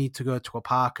like you need to go to a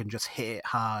park and just hit it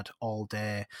hard all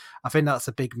day. I think that's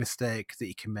a big mistake that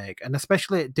you can make. And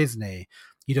especially at Disney,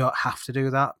 you don't have to do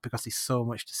that because there's so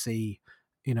much to see,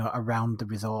 around the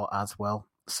resort as well.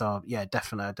 So yeah, I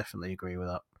definitely agree with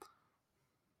that.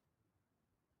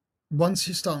 Once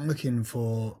you start looking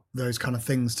for those kind of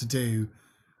things to do,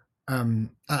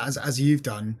 as you've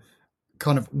done,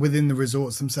 kind of within the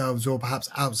resorts themselves or perhaps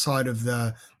outside of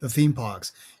the theme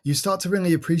parks, you start to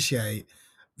really appreciate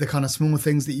the kind of small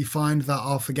things that you find that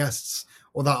are for guests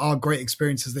or that are great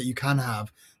experiences that you can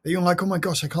have, that you're like, oh my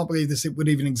gosh, I can't believe this would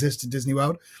even exist at Disney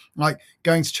World. Like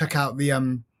going to check out the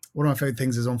one of my favorite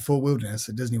things is on Fort Wilderness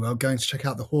at Disney World, going to check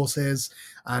out the horses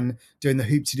and doing the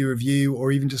Hoop-to-Doo review,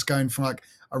 or even just going for like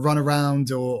a run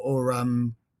around or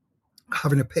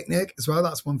having a picnic as well.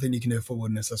 That's one thing you can do at Fort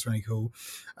Wilderness. That's really cool.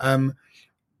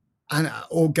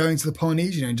 Or going to the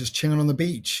Polynesian and just chilling on the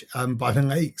beach by the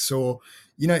lakes, or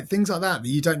things like that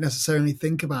you don't necessarily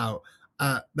think about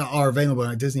that are available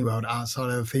at Disney World outside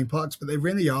of the theme parks, but they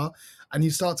really are. And you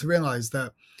start to realize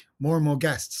that more and more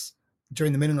guests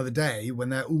during the middle of the day, when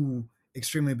they're all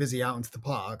extremely busy out into the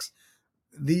parks,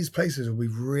 these places will be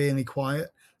really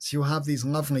quiet. So you'll have these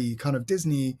lovely kind of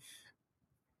Disney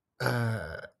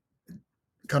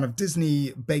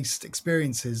based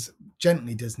experiences,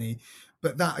 gently Disney,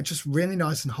 but that are just really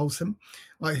nice and wholesome.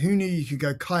 Like, who knew you could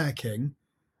go kayaking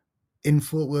in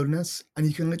Fort Wilderness, and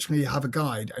you can literally have a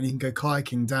guide and you can go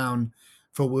kayaking down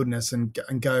Fort Wilderness and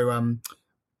go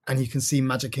and you can see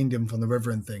Magic Kingdom from the river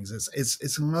and things.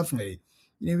 It's lovely.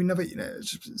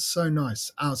 It's just so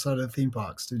nice outside of the theme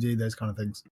parks to do those kind of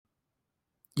things.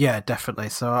 Yeah, definitely.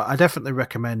 So I definitely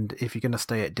recommend, if you're going to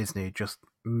stay at Disney, just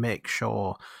make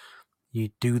sure you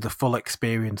do the full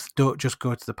experience. Don't just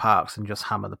go to the parks and just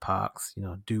hammer the parks.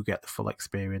 Do get the full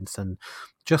experience and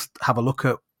just have a look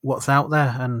at what's out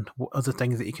there and what other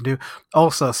things that you can do.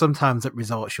 Also, sometimes at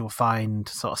resorts you'll find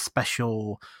sort of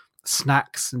special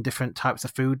snacks and different types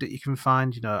of food that you can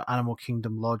find. Animal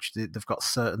Kingdom Lodge, they've got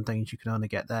certain things you can only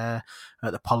get there.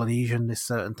 At the Polynesian, there's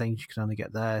certain things you can only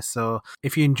get there. So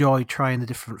if you enjoy trying the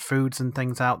different foods and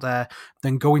things out there,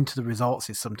 then going to the resorts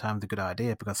is sometimes a good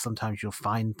idea, because sometimes you'll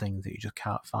find things that you just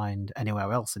can't find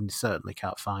anywhere else, and you certainly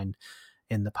can't find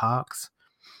in the parks.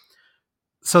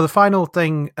 So the final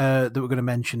thing that we're going to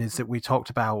mention is that we talked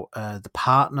about the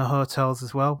partner hotels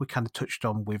as well. We kind of touched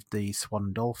on with the Swan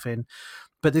and Dolphin.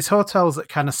 But there's hotels that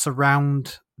kind of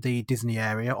surround the Disney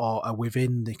area or are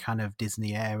within the kind of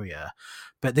Disney area.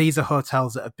 But these are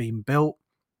hotels that have been built,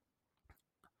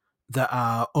 that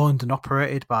are owned and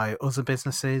operated by other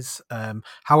businesses,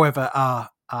 however, are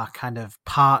kind of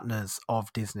partners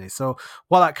of Disney. So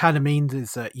what that kind of means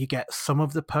is that you get some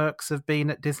of the perks of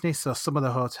being at Disney. So some of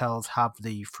the hotels have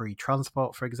the free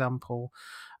transport, for example,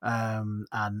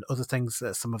 and other things.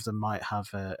 That some of them might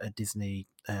have a Disney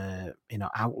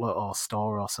outlet or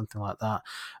store or something like that,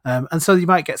 and so you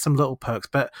might get some little perks,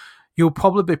 but you'll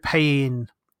probably be paying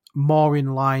more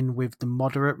in line with the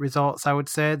moderate resorts, I would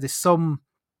say. There's some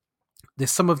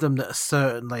of them that are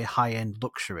certainly high-end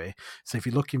luxury. So if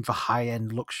you're looking for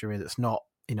high-end luxury that's not,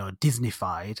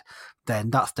 Disneyfied,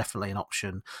 then that's definitely an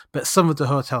option. But some of the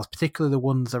hotels, particularly the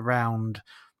ones around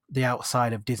the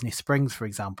outside of Disney Springs, for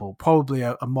example, probably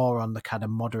are more on the kind of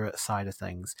moderate side of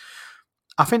things.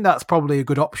 I think that's probably a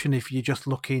good option if you're just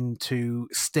looking to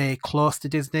stay close to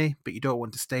Disney, but you don't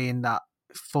want to stay in that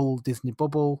full Disney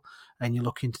bubble. and you're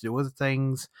looking to do other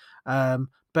things.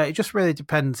 But it just really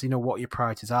depends, what your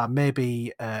priorities are.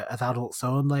 Maybe as adults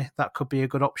only, that could be a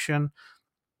good option.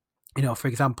 For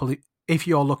example, if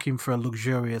you're looking for a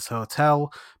luxurious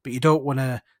hotel, but you don't want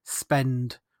to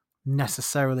spend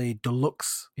necessarily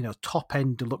deluxe, top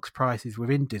end deluxe prices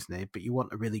within Disney, but you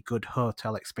want a really good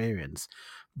hotel experience,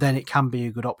 then it can be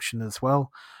a good option as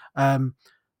well.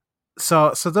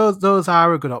 So those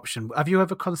are a good option. Have you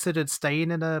ever considered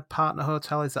staying in a partner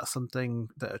hotel? Is that something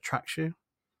that attracts you?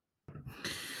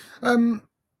 Um,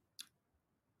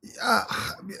 uh,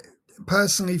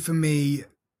 Personally, for me,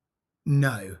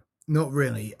 no, not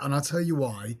really, and I'll tell you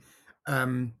why.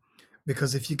 Um,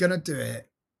 because if you're gonna do it,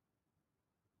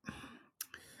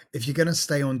 if you're gonna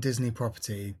stay on Disney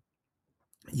property,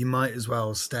 you might as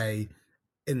well stay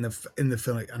in the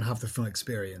film and have the full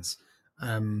experience.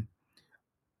 Um,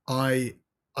 I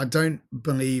I don't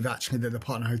believe actually that the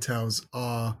partner hotels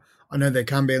are. I know they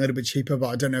can be a little bit cheaper, but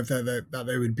I don't know if that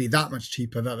they would be that much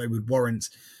cheaper that they would warrant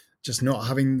just not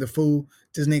having the full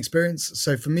Disney experience.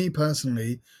 So for me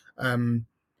personally,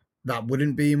 that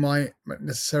wouldn't be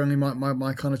necessarily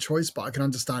my kind of choice. But I can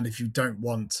understand if you don't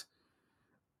want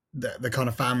the kind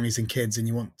of families and kids and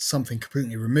you want something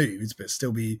completely removed but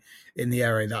still be in the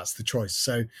area, that's the choice.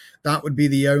 So that would be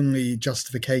the only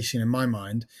justification in my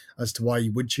mind as to why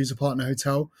you would choose a partner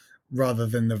hotel rather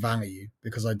than the value,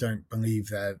 because I don't believe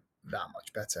they're that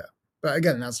much better. But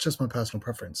again, that's just my personal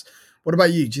preference. What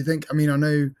about you? Do you think, I mean, I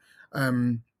know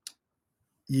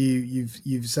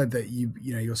you've said that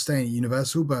you're staying at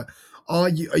Universal, but are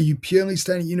you purely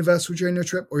staying at Universal during your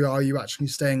trip, or are you actually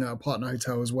staying at a partner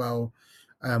hotel as well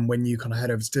when you kind of head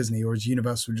over to Disney, or is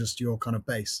Universal just your kind of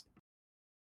base?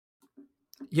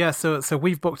 Yeah, so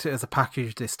we've booked it as a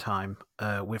package this time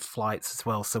with flights as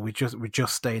well. So we're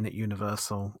just staying at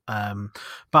Universal.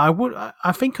 But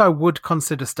I think I would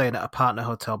consider staying at a partner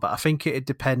hotel, but I think it'd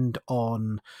depend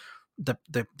on the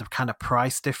kind of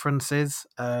price differences.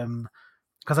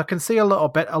 Because I can see a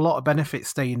lot of benefits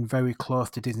staying very close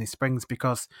to Disney Springs,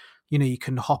 because you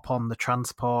can hop on the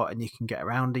transport and you can get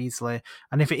around easily.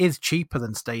 And if it is cheaper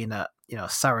than staying at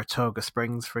Saratoga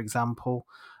Springs, for example,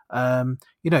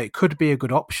 it could be a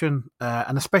good option,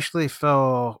 and especially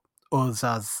for us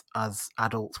as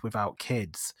adults without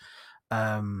kids.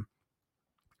 Um,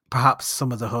 Perhaps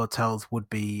some of the hotels would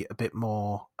be a bit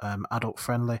more adult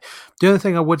friendly. The other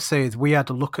thing I would say is we had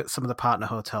a look at some of the partner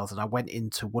hotels, and I went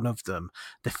into one of them.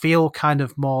 They feel kind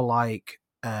of more like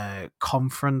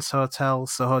conference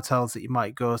hotels, so hotels that you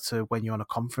might go to when you're on a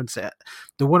conference.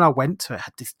 The one I went to, it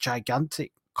had this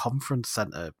gigantic conference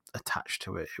center attached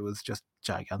to it. It was just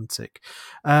gigantic.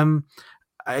 Um,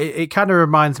 it kind of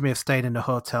reminds me of staying in a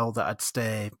hotel that I'd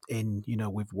stay in,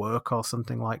 with work or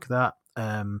something like that.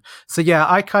 So yeah,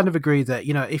 I kind of agree that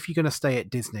if you're going to stay at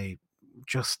Disney,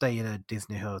 just stay in a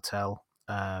Disney hotel.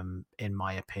 In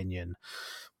my opinion,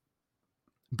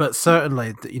 but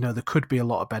certainly, there could be a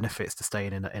lot of benefits to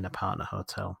staying in a partner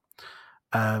hotel.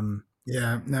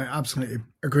 Yeah, no, absolutely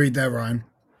agreed there, Ryan.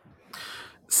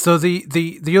 So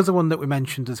the other one that we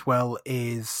mentioned as well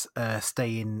is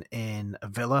staying in a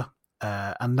villa.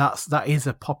 And that is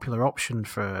a popular option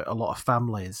for a lot of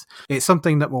families. It's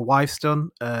something that my wife's done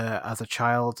as a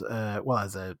child.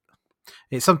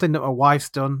 It's something that my wife's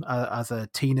done as a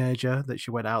teenager. That she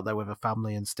went out there with a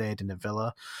family and stayed in a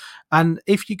villa. And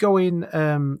if you go in,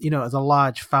 as a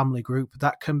large family group,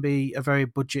 that can be a very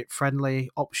budget-friendly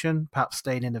option. Perhaps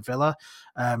staying in a villa.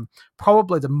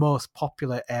 Probably the most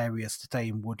popular areas to stay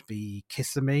in would be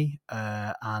Kissimmee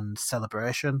and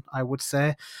Celebration, I would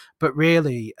say. But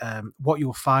really, what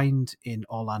you'll find in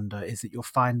Orlando is that you'll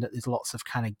find that there's lots of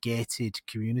kind of gated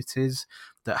communities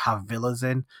that have villas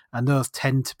in, and those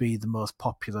tend to be the most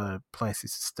popular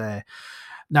places to stay.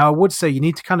 Now, I would say you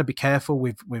need to kind of be careful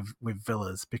with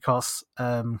villas, because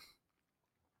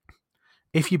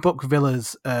if you book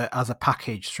villas as a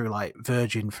package through like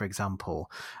Virgin, for example,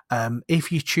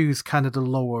 if you choose kind of the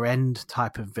lower end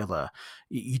type of villa,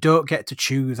 you don't get to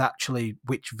choose actually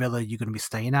which villa you're going to be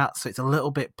staying at. So it's a little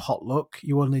bit potluck.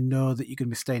 You only know that you're going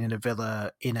to be staying in a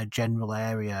villa in a general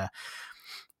area.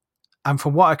 And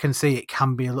from what I can see, it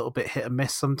can be a little bit hit and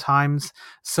miss sometimes.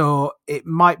 So it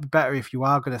might be better, if you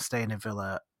are going to stay in a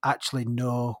villa, actually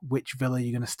know which villa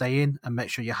you're going to stay in and make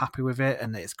sure you're happy with it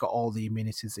and it's got all the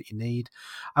amenities that you need.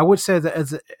 I would say that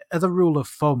as a rule of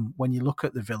thumb, when you look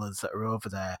at the villas that are over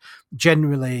there,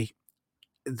 generally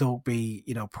they'll be,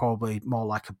 probably more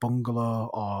like a bungalow,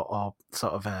 or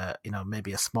sort of a,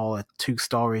 maybe a smaller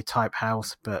 2-story type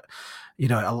house, but,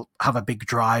 it'll have a big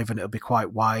drive and it'll be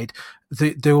quite wide.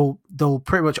 They'll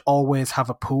pretty much always have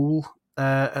a pool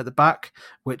at the back,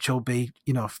 which will be,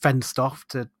 fenced off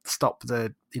to stop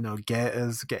the,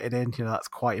 gators getting in. That's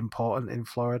quite important in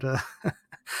Florida.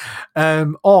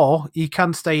 Or you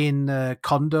can stay in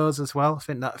condos as well.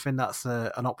 I think that's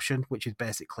an option, which is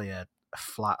basically a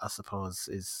flat, I suppose,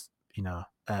 is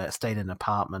staying in an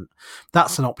apartment.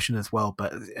 That's an option as well,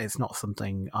 but it's not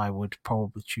something I would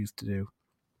probably choose to do.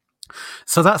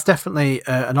 So that's definitely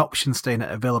an option, staying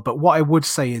at a villa. But what I would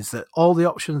say is that all the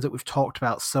options that we've talked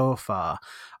about so far,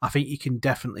 I think you can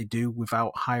definitely do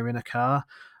without hiring a car.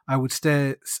 I would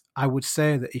say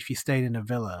that if you stayed in a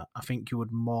villa, I think you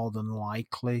would more than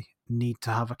likely need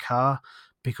to have a car,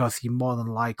 because you're more than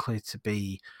likely to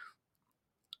be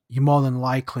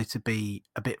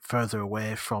a bit further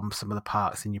away from some of the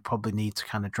parks, and you probably need to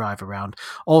kind of drive around.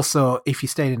 Also, if you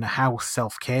stayed in a house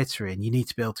self-catering, you need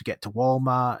to be able to get to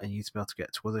Walmart, and you need to be able to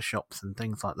get to other shops and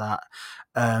things like that.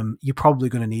 You're probably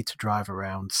going to need to drive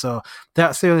around. So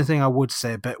that's the only thing I would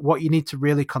say. But what you need to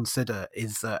really consider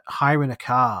is that hiring a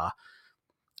car,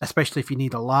 especially if you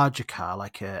need a larger car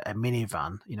like a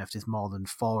minivan, if there's more than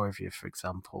four of you, for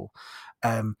example,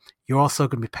 you're also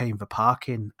going to be paying for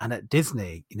parking. And at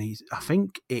Disney, I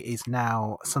think it is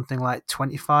now something like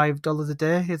 $25 a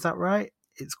day. Is that right?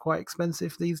 It's quite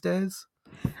expensive these days.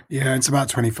 Yeah, it's about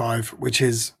 25, which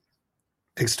is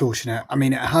extortionate. I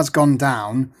mean, it has gone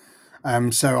down.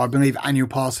 So I believe annual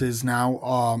passes now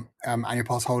are annual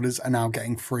pass holders are now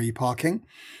getting free parking,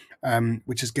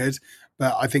 which is good.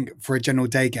 But I think for a general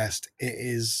day guest, it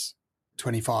is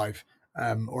 25,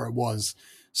 or it was.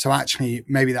 So actually,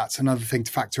 maybe that's another thing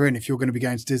to factor in. If you're going to be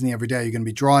going to Disney every day, you're going to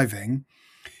be driving.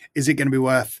 Is it going to be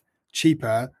worth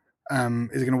cheaper?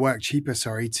 Is it going to work cheaper?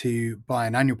 Sorry, to buy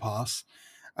an annual pass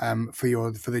for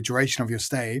the duration of your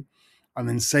stay, and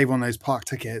then save on those park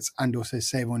tickets, and also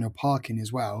save on your parking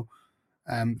as well.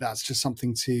 That's just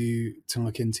something to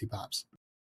look into, perhaps.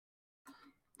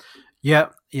 Yeah,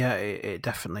 it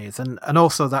definitely is, and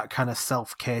also that kind of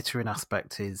self-catering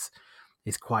aspect is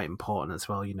quite important as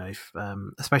well. If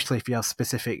especially if you have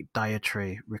specific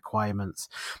dietary requirements,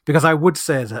 because I would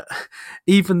say that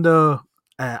even though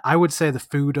I would say the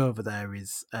food over there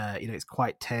is it's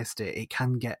quite tasty, it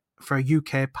can get, for a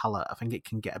UK palate, I think it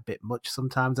can get a bit much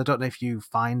sometimes. I don't know if you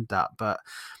find that, but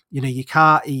you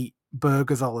can't eat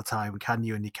burgers all the time, can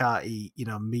you? And you can't eat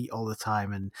meat all the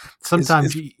time, and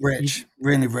sometimes it's rich,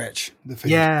 really rich, the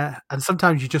food. Yeah, and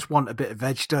sometimes you just want a bit of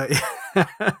veg, don't you?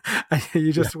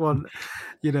 You just want,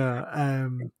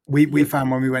 we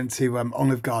found when we went to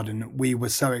Olive Garden, we were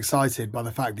so excited by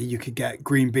the fact that you could get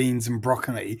green beans and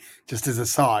broccoli just as a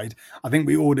side. I think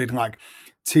we ordered like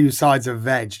 2 sides of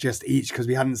veg just each, because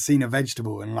we hadn't seen a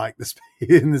vegetable in like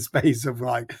in the space of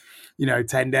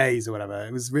 10 days or whatever.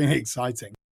 It was really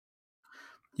exciting.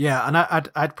 Yeah, and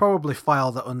I'd probably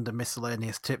file that under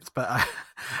miscellaneous tips, but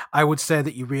I would say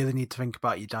that you really need to think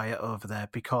about your diet over there,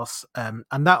 because and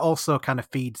that also kind of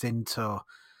feeds into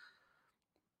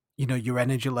your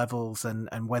energy levels, and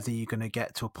whether you're going to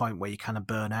get to a point where you kind of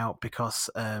burn out, because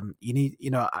you need,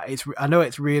 I know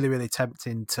it's really, really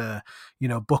tempting to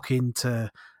book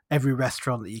into every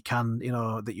restaurant that you can,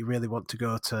 that you really want to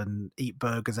go to, and eat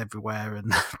burgers everywhere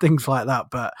and things like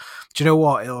that. But do you know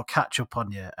what? It'll catch up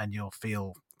on you, and you'll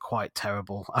feel quite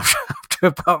terrible after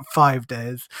about 5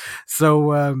 days.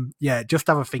 So yeah, just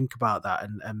have a think about that,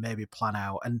 and maybe plan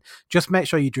out, and just make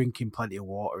sure you're drinking plenty of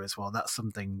water as well. That's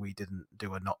something we didn't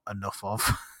do enough of.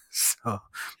 So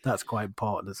that's quite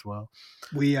important as well.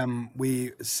 We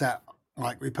set,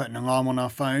 we put an alarm on our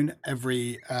phone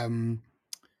every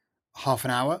half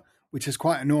an hour, which is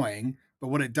quite annoying. But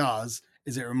what it does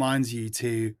is it reminds you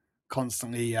to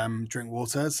constantly drink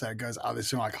water. So it goes, oh, this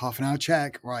is like half an hour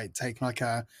check, right? Take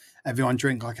everyone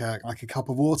drink like a cup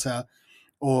of water.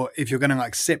 Or if you're going to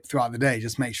sip throughout the day,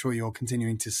 just make sure you're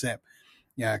continuing to sip.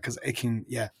 Yeah, because it can,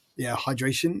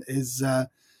 hydration is,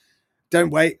 don't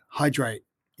wait, hydrate.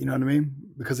 You know what I mean?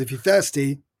 Because if you're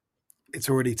thirsty, it's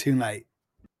already too late.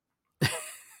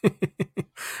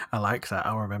 I like that.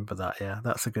 I'll remember that. Yeah,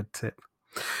 that's a good tip.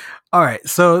 All right.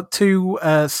 So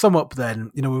to sum up,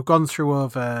 then, we've gone through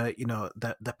over,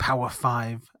 the Power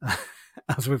Five,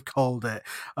 as we've called it,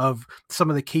 of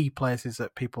some of the key places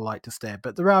that people like to stay.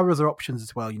 But there are other options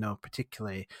as well.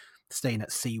 Particularly staying at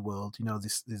SeaWorld.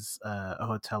 There's a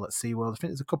hotel at SeaWorld. I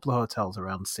think there's a couple of hotels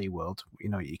around SeaWorld,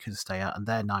 you can stay at, and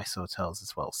they're nice hotels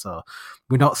as well. So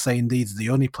we're not saying these are the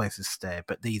only places to stay,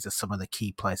 but these are some of the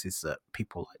key places that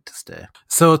people like to stay.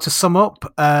 So to sum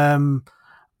up,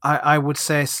 I would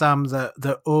say, Sam,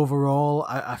 that overall,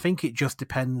 I think it just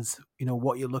depends,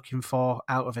 what you're looking for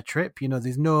out of a trip.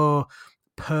 There's no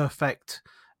perfect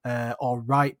or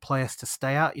right place to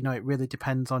stay at. It really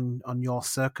depends on your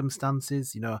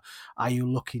circumstances. Are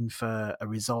you looking for a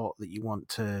resort that you want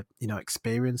to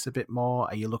experience a bit more?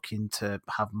 Are you looking to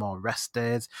have more rest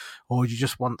days, or do you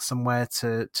just want somewhere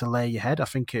to lay your head? I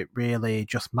think it really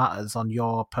just matters on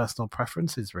your personal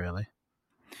preferences, really.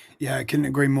 Yeah, I couldn't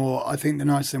agree more. I think the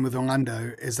nice thing with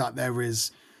Orlando is that there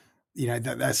is,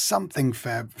 that there's something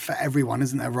for everyone,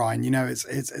 isn't there, Ryan?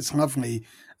 It's lovely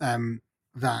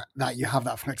that you have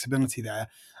that flexibility there,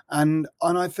 and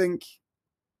I think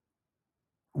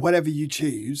whatever you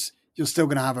choose, you're still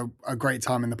going to have a great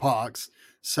time in the parks.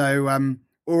 So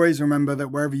always remember that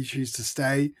wherever you choose to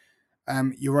stay,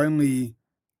 you're only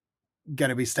going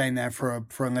to be staying there for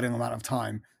a little amount of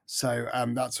time. So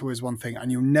that's always one thing,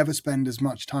 and you'll never spend as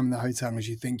much time in the hotel as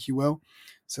you think you will.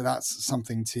 So that's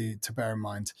something to bear in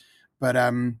mind. But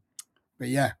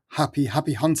yeah, happy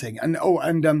hunting,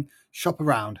 and shop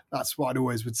around. That's what I'd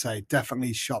always would say.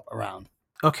 Definitely shop around.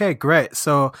 Okay, great.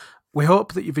 So we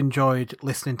hope that you've enjoyed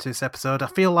listening to this episode. I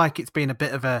feel like it's been a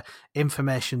bit of a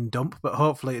information dump, but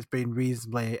hopefully it's been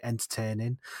reasonably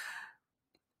entertaining.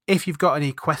 If you've got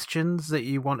any questions that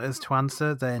you want us to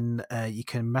answer, then you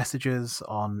can message us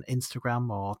on Instagram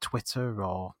or Twitter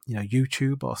or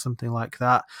YouTube or something like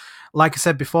that. Like I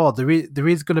said before, there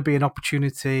is going to be an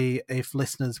opportunity if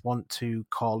listeners want to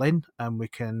call in and we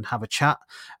can have a chat.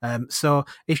 So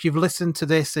if you've listened to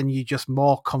this and you're just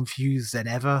more confused than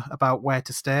ever about where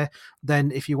to stay,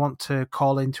 then if you want to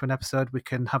call into an episode, we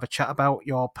can have a chat about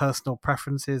your personal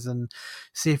preferences and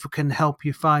see if we can help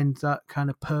you find that kind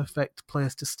of perfect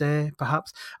place to stay.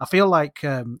 Perhaps I feel like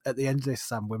at the end of this,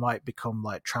 Sam, we might become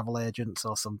like travel agents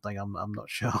or something. I'm not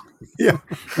sure. Yeah,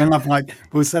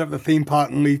 we'll set up the theme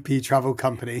park loopy travel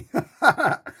company,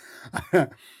 and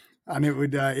it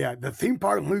would the theme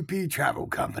park loopy travel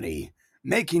company,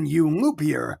 making you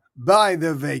loopier by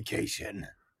the vacation.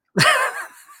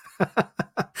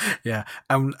 Yeah,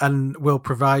 and we'll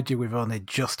provide you with only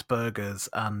just burgers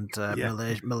and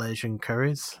Malaysian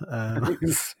curries.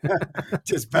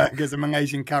 Just burgers and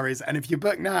Malaysian curries. And if you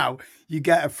book now, you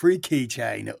get a free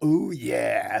keychain. Oh,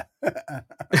 yeah.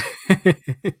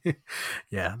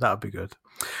 Yeah, that would be good.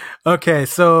 Okay,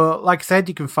 so like I said,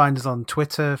 you can find us on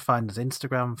Twitter, find us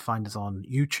Instagram, find us on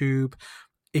YouTube.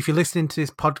 If you're listening to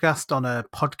this podcast on a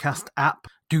podcast app,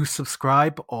 do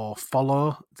subscribe or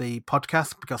follow the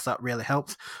podcast because that really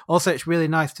helps. Also, it's really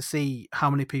nice to see how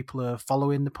many people are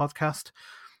following the podcast.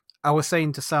 I was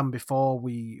saying to Sam before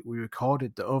we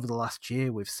recorded that over the last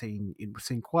year we've seen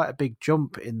quite a big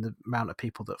jump in the amount of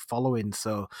people that are following.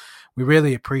 So we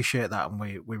really appreciate that, and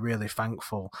we're really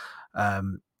thankful.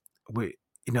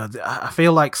 I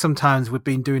feel like sometimes we've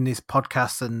been doing these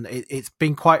podcasts and it's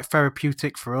been quite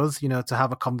therapeutic for us, to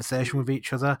have a conversation with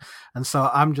each other. And so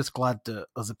I'm just glad that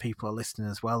other people are listening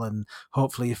as well. And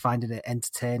hopefully you're finding it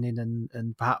entertaining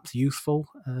and perhaps useful.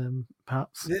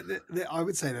 Perhaps. I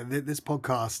would say that this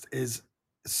podcast is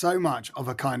so much of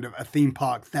a kind of a theme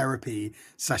park therapy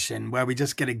session where we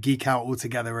just get to geek out all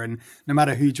together. And no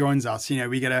matter who joins us,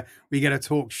 we get to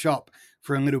talk shop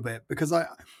for a little bit, because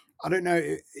I don't know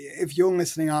if you're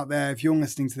listening out there, if you're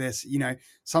listening to this,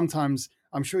 sometimes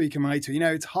I'm sure you can relate to it.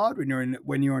 It's hard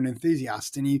when you're an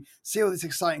enthusiast and you see all this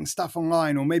exciting stuff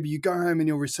online, or maybe you go home and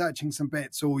you're researching some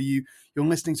bits, or you're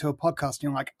listening to a podcast and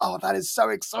you're like, oh, that is so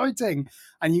exciting.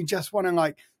 And you just want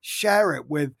to share it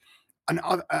with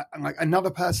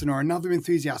another person or another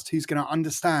enthusiast who's going to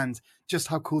understand just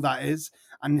how cool that is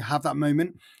and have that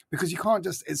moment, because you can't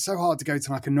it's so hard to go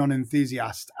to a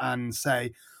non-enthusiast and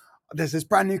say, there's this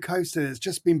brand new coaster that's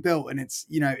just been built and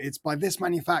it's by this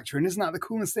manufacturer, and isn't that the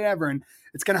coolest thing ever, and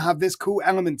it's going to have this cool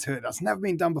element to it that's never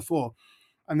been done before,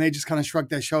 and they just kind of shrug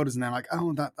their shoulders and they're like,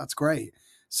 oh, that's great.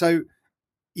 So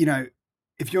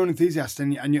if you're an enthusiast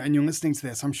and you're listening to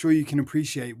this, I'm sure you can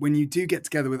appreciate when you do get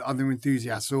together with other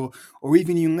enthusiasts, or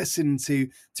even you listen to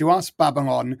us babble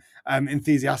on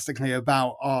enthusiastically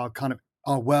about our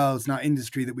worlds and our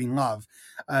industry that we love,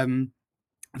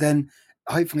 then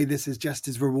hopefully this is just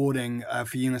as rewarding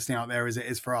for you listening out there as it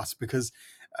is for us, because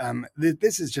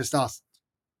this is just us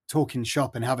talking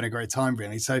shop and having a great time,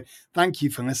 really. So thank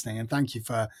you for listening, and thank you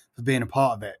for being a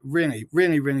part of it. Really,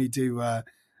 really, really do.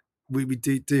 We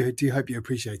do hope you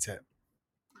appreciate it.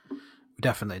 We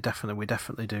definitely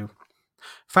do.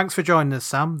 Thanks for joining us,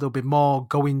 Sam. There'll be more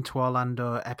Going to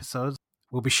Orlando episodes.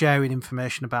 We'll be sharing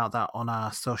information about that on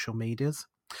our social medias.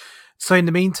 So in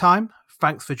the meantime,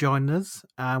 thanks for joining us,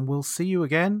 and we'll see you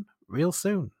again real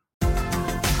soon.